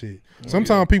out on their shit.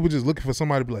 Sometimes people just looking for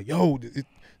somebody to be like, yo,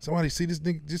 somebody see this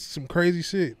nigga, just some crazy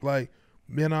shit. Like,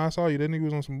 man, I saw you. That nigga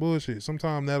was on some bullshit.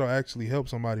 Sometimes that'll actually help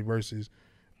somebody versus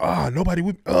nobody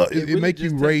would. It really make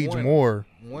you rage more.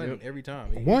 Every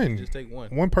time. Just take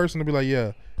one. One person to be like,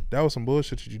 yeah, that was some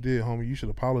bullshit that you did, homie. You should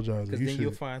apologize. Because then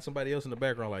you'll find somebody else in the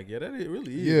background like, yeah, that it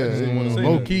really is. Yeah,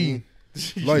 low key.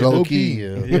 Like Low low key, key,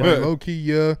 yeah. Like, low key,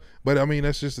 yeah. But I mean,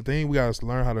 that's just the thing. We gotta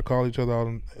learn how to call each other out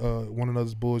on one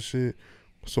another's bullshit.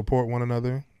 Support one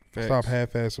another. Facts. Stop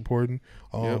half-ass supporting.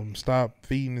 Yep. Stop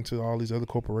feeding into all these other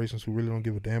corporations who really don't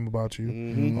give a damn about you.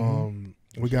 Mhm.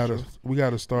 We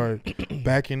gotta start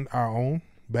backing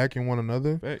one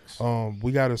another. Facts.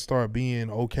 We gotta start being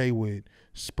okay with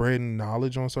spreading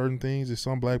knowledge on certain things. There's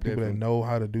some black people that know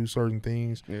how to do certain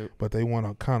things, but they want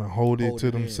to kind of hold it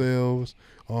to themselves.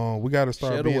 We gotta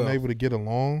start being able to get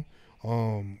along.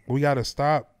 We gotta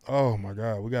stop. Oh my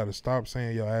God, we gotta stop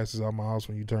saying your ass is out my house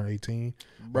when you turn 18,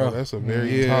 bro. That's a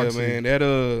very toxic. Man,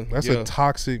 that's a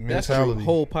toxic mentality. That's a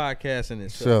whole podcast in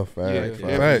itself. Facts.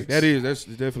 That's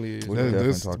definitely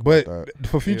is. But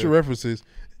for future references,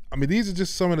 I mean, these are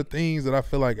just some of the things that I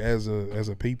feel like as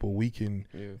a people we can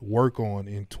work on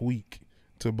and tweak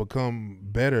to become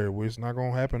better. It's not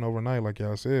gonna happen overnight, like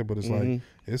y'all said, but it's like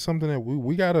it's something that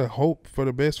we gotta hope for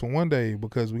the best for one day,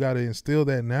 because we gotta instill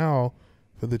that now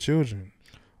for the children.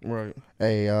 Right.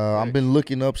 Hey, I've been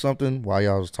looking up something while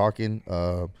y'all was talking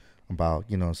about,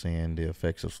 you know what I'm saying, the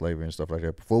effects of slavery and stuff like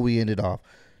that before we end it off.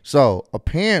 So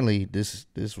apparently this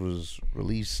was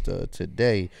released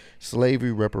today.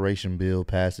 Slavery reparation bill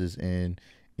passes in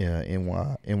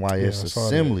NYS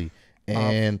Assembly.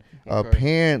 And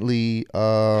apparently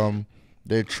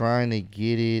they're trying to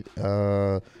get it.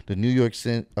 The New York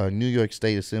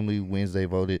State Assembly Wednesday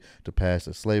voted to pass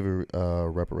a slavery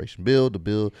reparation bill. The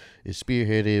bill is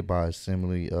spearheaded by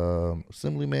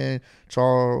Assemblyman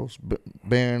Charles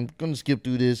Barron. I'm going to skip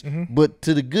through this, but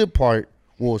to the good part,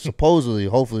 well, supposedly,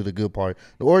 hopefully the good part,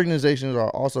 the organizations are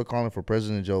also calling for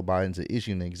President Joe Biden to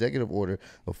issue an executive order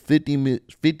of $50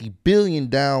 billion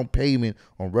down payment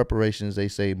on reparations. They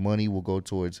say money will go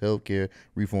towards healthcare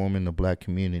reform in the black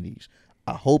communities.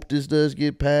 I hope this does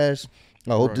get passed.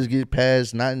 I hope this gets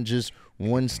passed not in just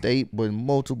one state, but in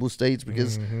multiple states,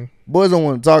 because boys don't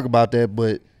want to talk about that,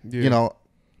 but you know,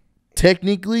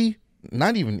 technically,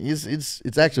 not even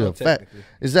it's actually a fact.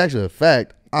 It's actually a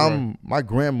fact. My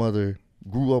grandmother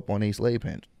grew up on a slave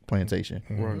plantation.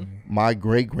 Right. My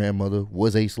great grandmother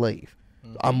was a slave.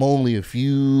 I'm only a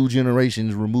few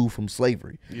generations removed from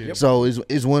slavery. So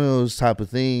it's one of those type of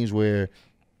things where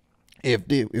if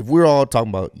we're all talking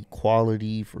about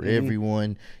equality for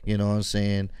everyone, you know what I'm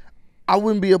saying, I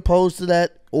wouldn't be opposed to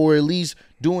that, or at least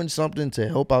doing something to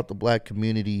help out the black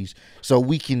communities so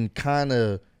we can kind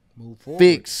of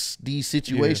fix these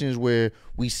situations where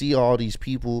we see all these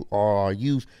people or our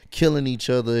youth killing each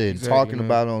other and talking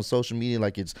about it on social media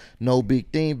like it's no big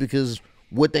thing, because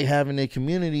what they have in their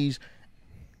communities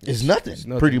is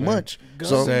nothing pretty much.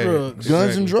 Guns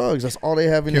and drugs. That's all they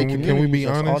have in their communities. Can we be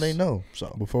honest? That's all they know.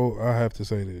 So before I have to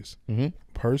say this,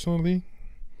 personally,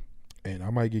 and I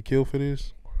might get killed for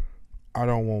this, I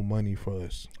don't want money for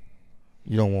us.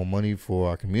 You don't want money for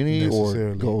our community,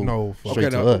 or go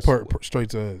straight to us? Straight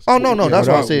to us. Oh no, that's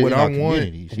what I said. What in I our want,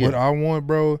 communities. what I want,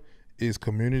 bro, is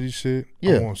community shit.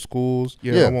 I want schools.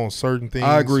 I want certain things.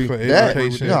 I agree. For That,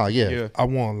 education. I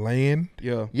want land.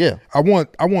 I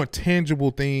want tangible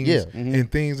things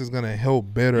and things that's gonna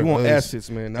help better. You want us.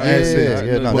 assets, man.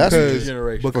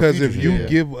 Because if you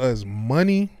give us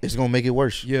money, it's gonna make it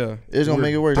worse. It's gonna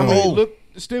make it worse. I mean, look,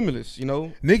 the stimulus, you know,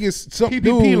 niggas, some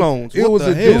PPP loans. It was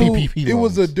a dude. PPP It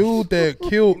was a dude that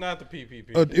killed. Not the PPP.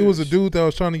 It was a dude that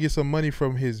was trying to get some money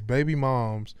from his baby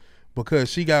mom's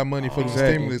because she got money for the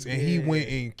stimulus, and he went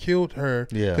and killed her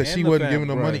because she wasn't giving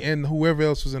him money, and whoever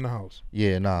else was in the house.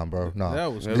 Nah, bro, nah.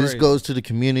 That was this crazy. goes to the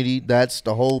community. That's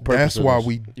the whole purpose. That's why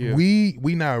this.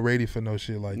 we not ready for no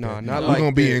shit like that. Not We're like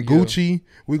gonna be that, in Gucci.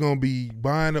 We're gonna be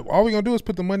buying up. All we gonna do is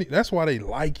put the money. That's why they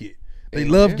like it. They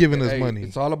love giving us money.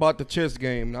 It's all about the chess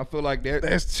game, and I feel like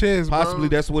that's chess. Possibly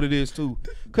bro. that's what it is too.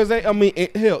 Because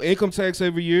hell, income tax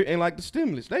every year, and like the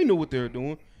stimulus, they knew what they were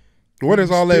doing. Where does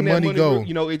all that money go?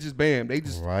 You know, it just bam. They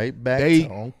just right back to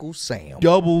Uncle Sam.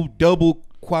 Double,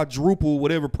 quadruple,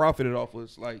 whatever profited off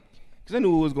us. Like, because they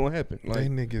knew what was gonna happen. Like,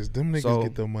 them niggas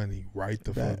get the money right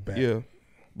the fuck back. Yeah.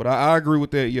 But I agree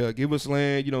with that. Yeah, give us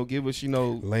land. You know, give us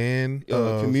land,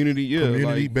 community. Yeah,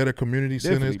 community, like, better community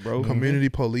centers, bro. community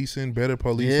policing, better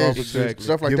police officers, exactly.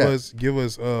 Stuff like that. Give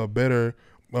us better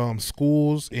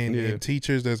schools and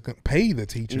teachers that's gonna pay the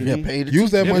teachers. Pay the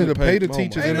Use that teachers. money to pay the Oh,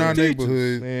 teachers man. in our Them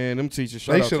neighborhood. Man, them teachers.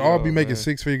 They should all be making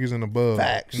 6 figures and above.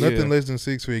 Facts. Nothing less than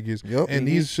 6 figures. Yep. And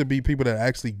these should be people that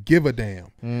actually give a damn.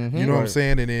 You know what I'm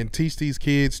saying? And then teach these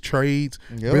kids trades,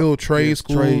 build trade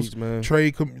schools, trades, man.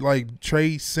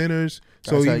 trade centers.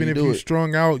 So That's how even you if do you're it.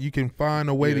 strung out, you can find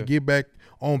a way to get back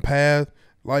on path.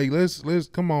 Like let's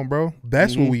come on, bro.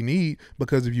 That's what we need,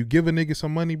 because if you give a nigga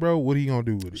some money, bro, what he gonna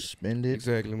do with it? Spend it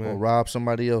Exactly, man. or rob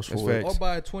somebody else That's for it. facts. Or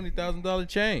buy a $20,000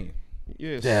 chain.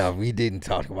 Yes. Yeah, we didn't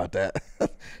talk about that.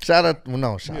 Shout out. Well,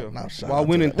 no, shout out. While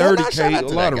winning to that. 30K, shout out a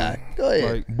to lot that of guy. them. Go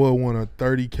ahead. Like, Boy won a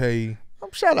 30K.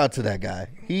 Shout out to that guy.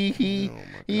 He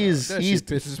is That he's shit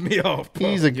pisses me off. Bro.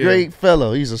 he's a great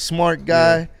fellow. He's a smart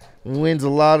guy. Wins a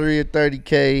lottery at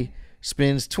 30K.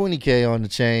 Spends 20K on the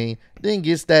chain. Then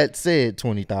gets that said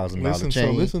 $20,000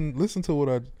 chain. So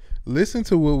listen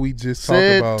to what we just talked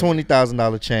Said about.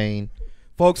 $20,000 chain.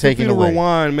 folks, Taken if you away.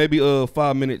 rewind maybe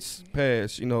 5 minutes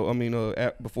past,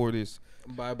 before this.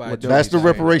 Bye. That's the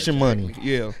reparation money.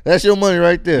 Yeah. That's your money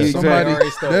right there. Exactly. Somebody already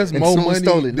stole it. that's And more someone money.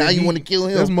 stole it. Now than you he- want to kill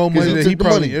him. That's more 'cause money he than took he the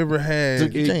probably money. ever had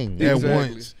Took the chain. at Exactly.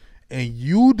 once. And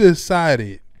you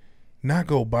decided not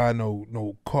go buy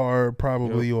no car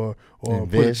probably or put it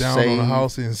Invest, down on a save.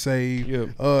 house and save.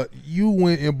 Yep. You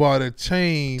went and bought a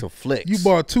chain To flex. You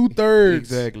bought 2/3.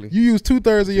 Exactly. You used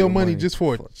 2/3 of your money money just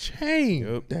for a chain.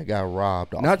 Yep. That got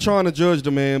robbed off. Not trying to judge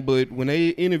the man, but when they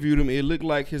interviewed him, it looked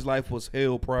like his life was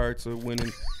hell prior to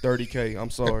winning 30K. I'm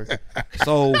sorry.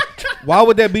 So why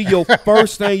would that be your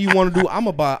first thing you want to do? I'm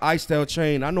gonna buy an iced-out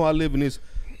chain. I know I live in this,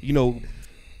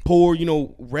 poor,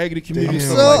 raggedy community. Damn,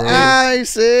 So Something like that. I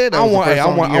said, I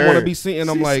want to be seen, and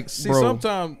I'm like, see, bro,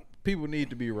 sometimes people need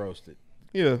to be roasted.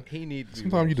 yeah. He need to be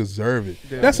Sometimes you roasted. deserve it.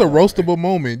 That's a roastable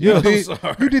moment. Yeah,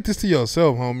 I'm You did this to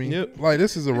yourself, homie. Yep. Like,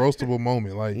 this is a roastable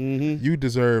moment. Like, Mhm. you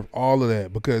deserve all of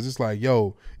that because it's like,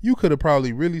 yo, you could have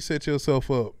probably really set yourself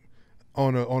up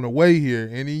on a way here,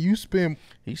 and then you spend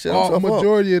He set all himself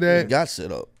majority up. of that. He got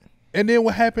set up. And then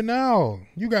what happened now?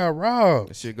 You got robbed.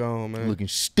 That shit gone, man. Looking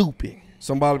stupid.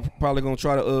 Somebody probably gonna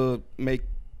try to make.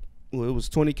 Well, it was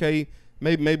 20K,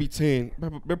 maybe 10.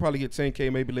 They'll probably get 10K,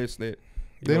 maybe less than that.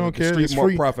 They don't care. Street It's more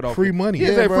free, profit off free it. money.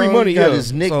 Yeah, bro, free money. he got Yeah,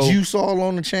 his neck So, juice all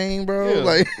on the chain, bro. Yeah.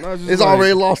 Like No, it's just it's like-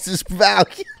 already lost its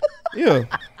value. Yeah,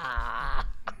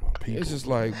 People. it's just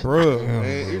like, bruh.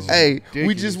 Man, it's Hey, we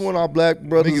ridiculous. just want our black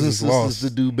brothers Niggas and is sisters lost. to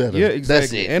do better. Yeah,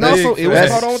 exactly. That's it. And That's also, it was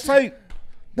that's- caught on tape.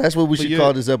 That's what we should yeah.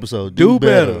 call this episode. Do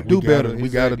better. Do We better. gotta- we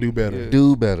gotta do better. Yeah.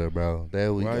 Do better, bro.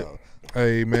 There we Right. go.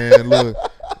 Hey, man, look.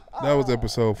 That was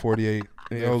episode 48.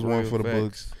 Yeah, That was for one real, for the facts.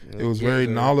 books. Yeah. It was Yeah, very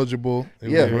sir. knowledgeable.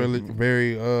 It Yeah. was really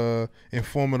very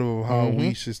informative of how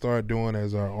we should start doing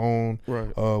as our own.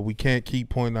 Right. We can't keep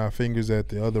pointing our fingers at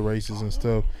the other races and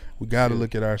stuff. We got to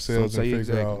look at ourselves Some and say figure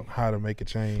exactly. out how to make a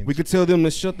change. We could tell them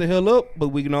to shut the hell up, but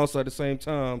we can also at the same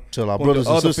time Tell our point brothers the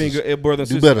and other sisters, finger at brothers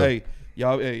do and sisters. better.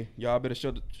 Y'all better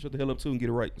shut the hell up too and get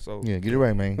it right. So Yeah, get it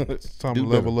right, man. It's time do to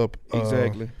level up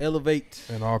exactly. Elevate.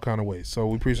 in all kind of ways. So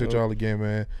we appreciate y'all again,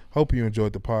 man. Hope you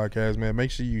enjoyed the podcast, man. Make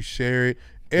sure you share it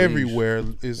everywhere.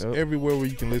 It's Yep. everywhere where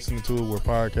you can listen to it, where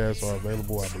podcasts are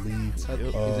available, I believe. Is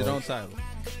it on title?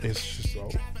 It's just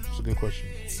it's a good question.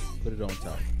 Put it on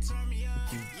title.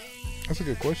 That's a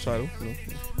good question. Title.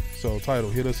 So title,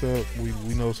 hit us up.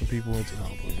 We know some people into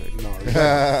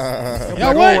Y'all Y'all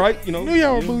what? what? Right? Knew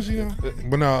y'all were bougie,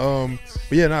 But no,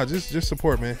 but yeah, nah, just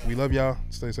support, man. We love y'all.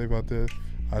 Stay safe out there.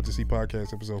 I just see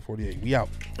podcast episode 48. We out.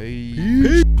 Hey.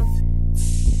 Peace.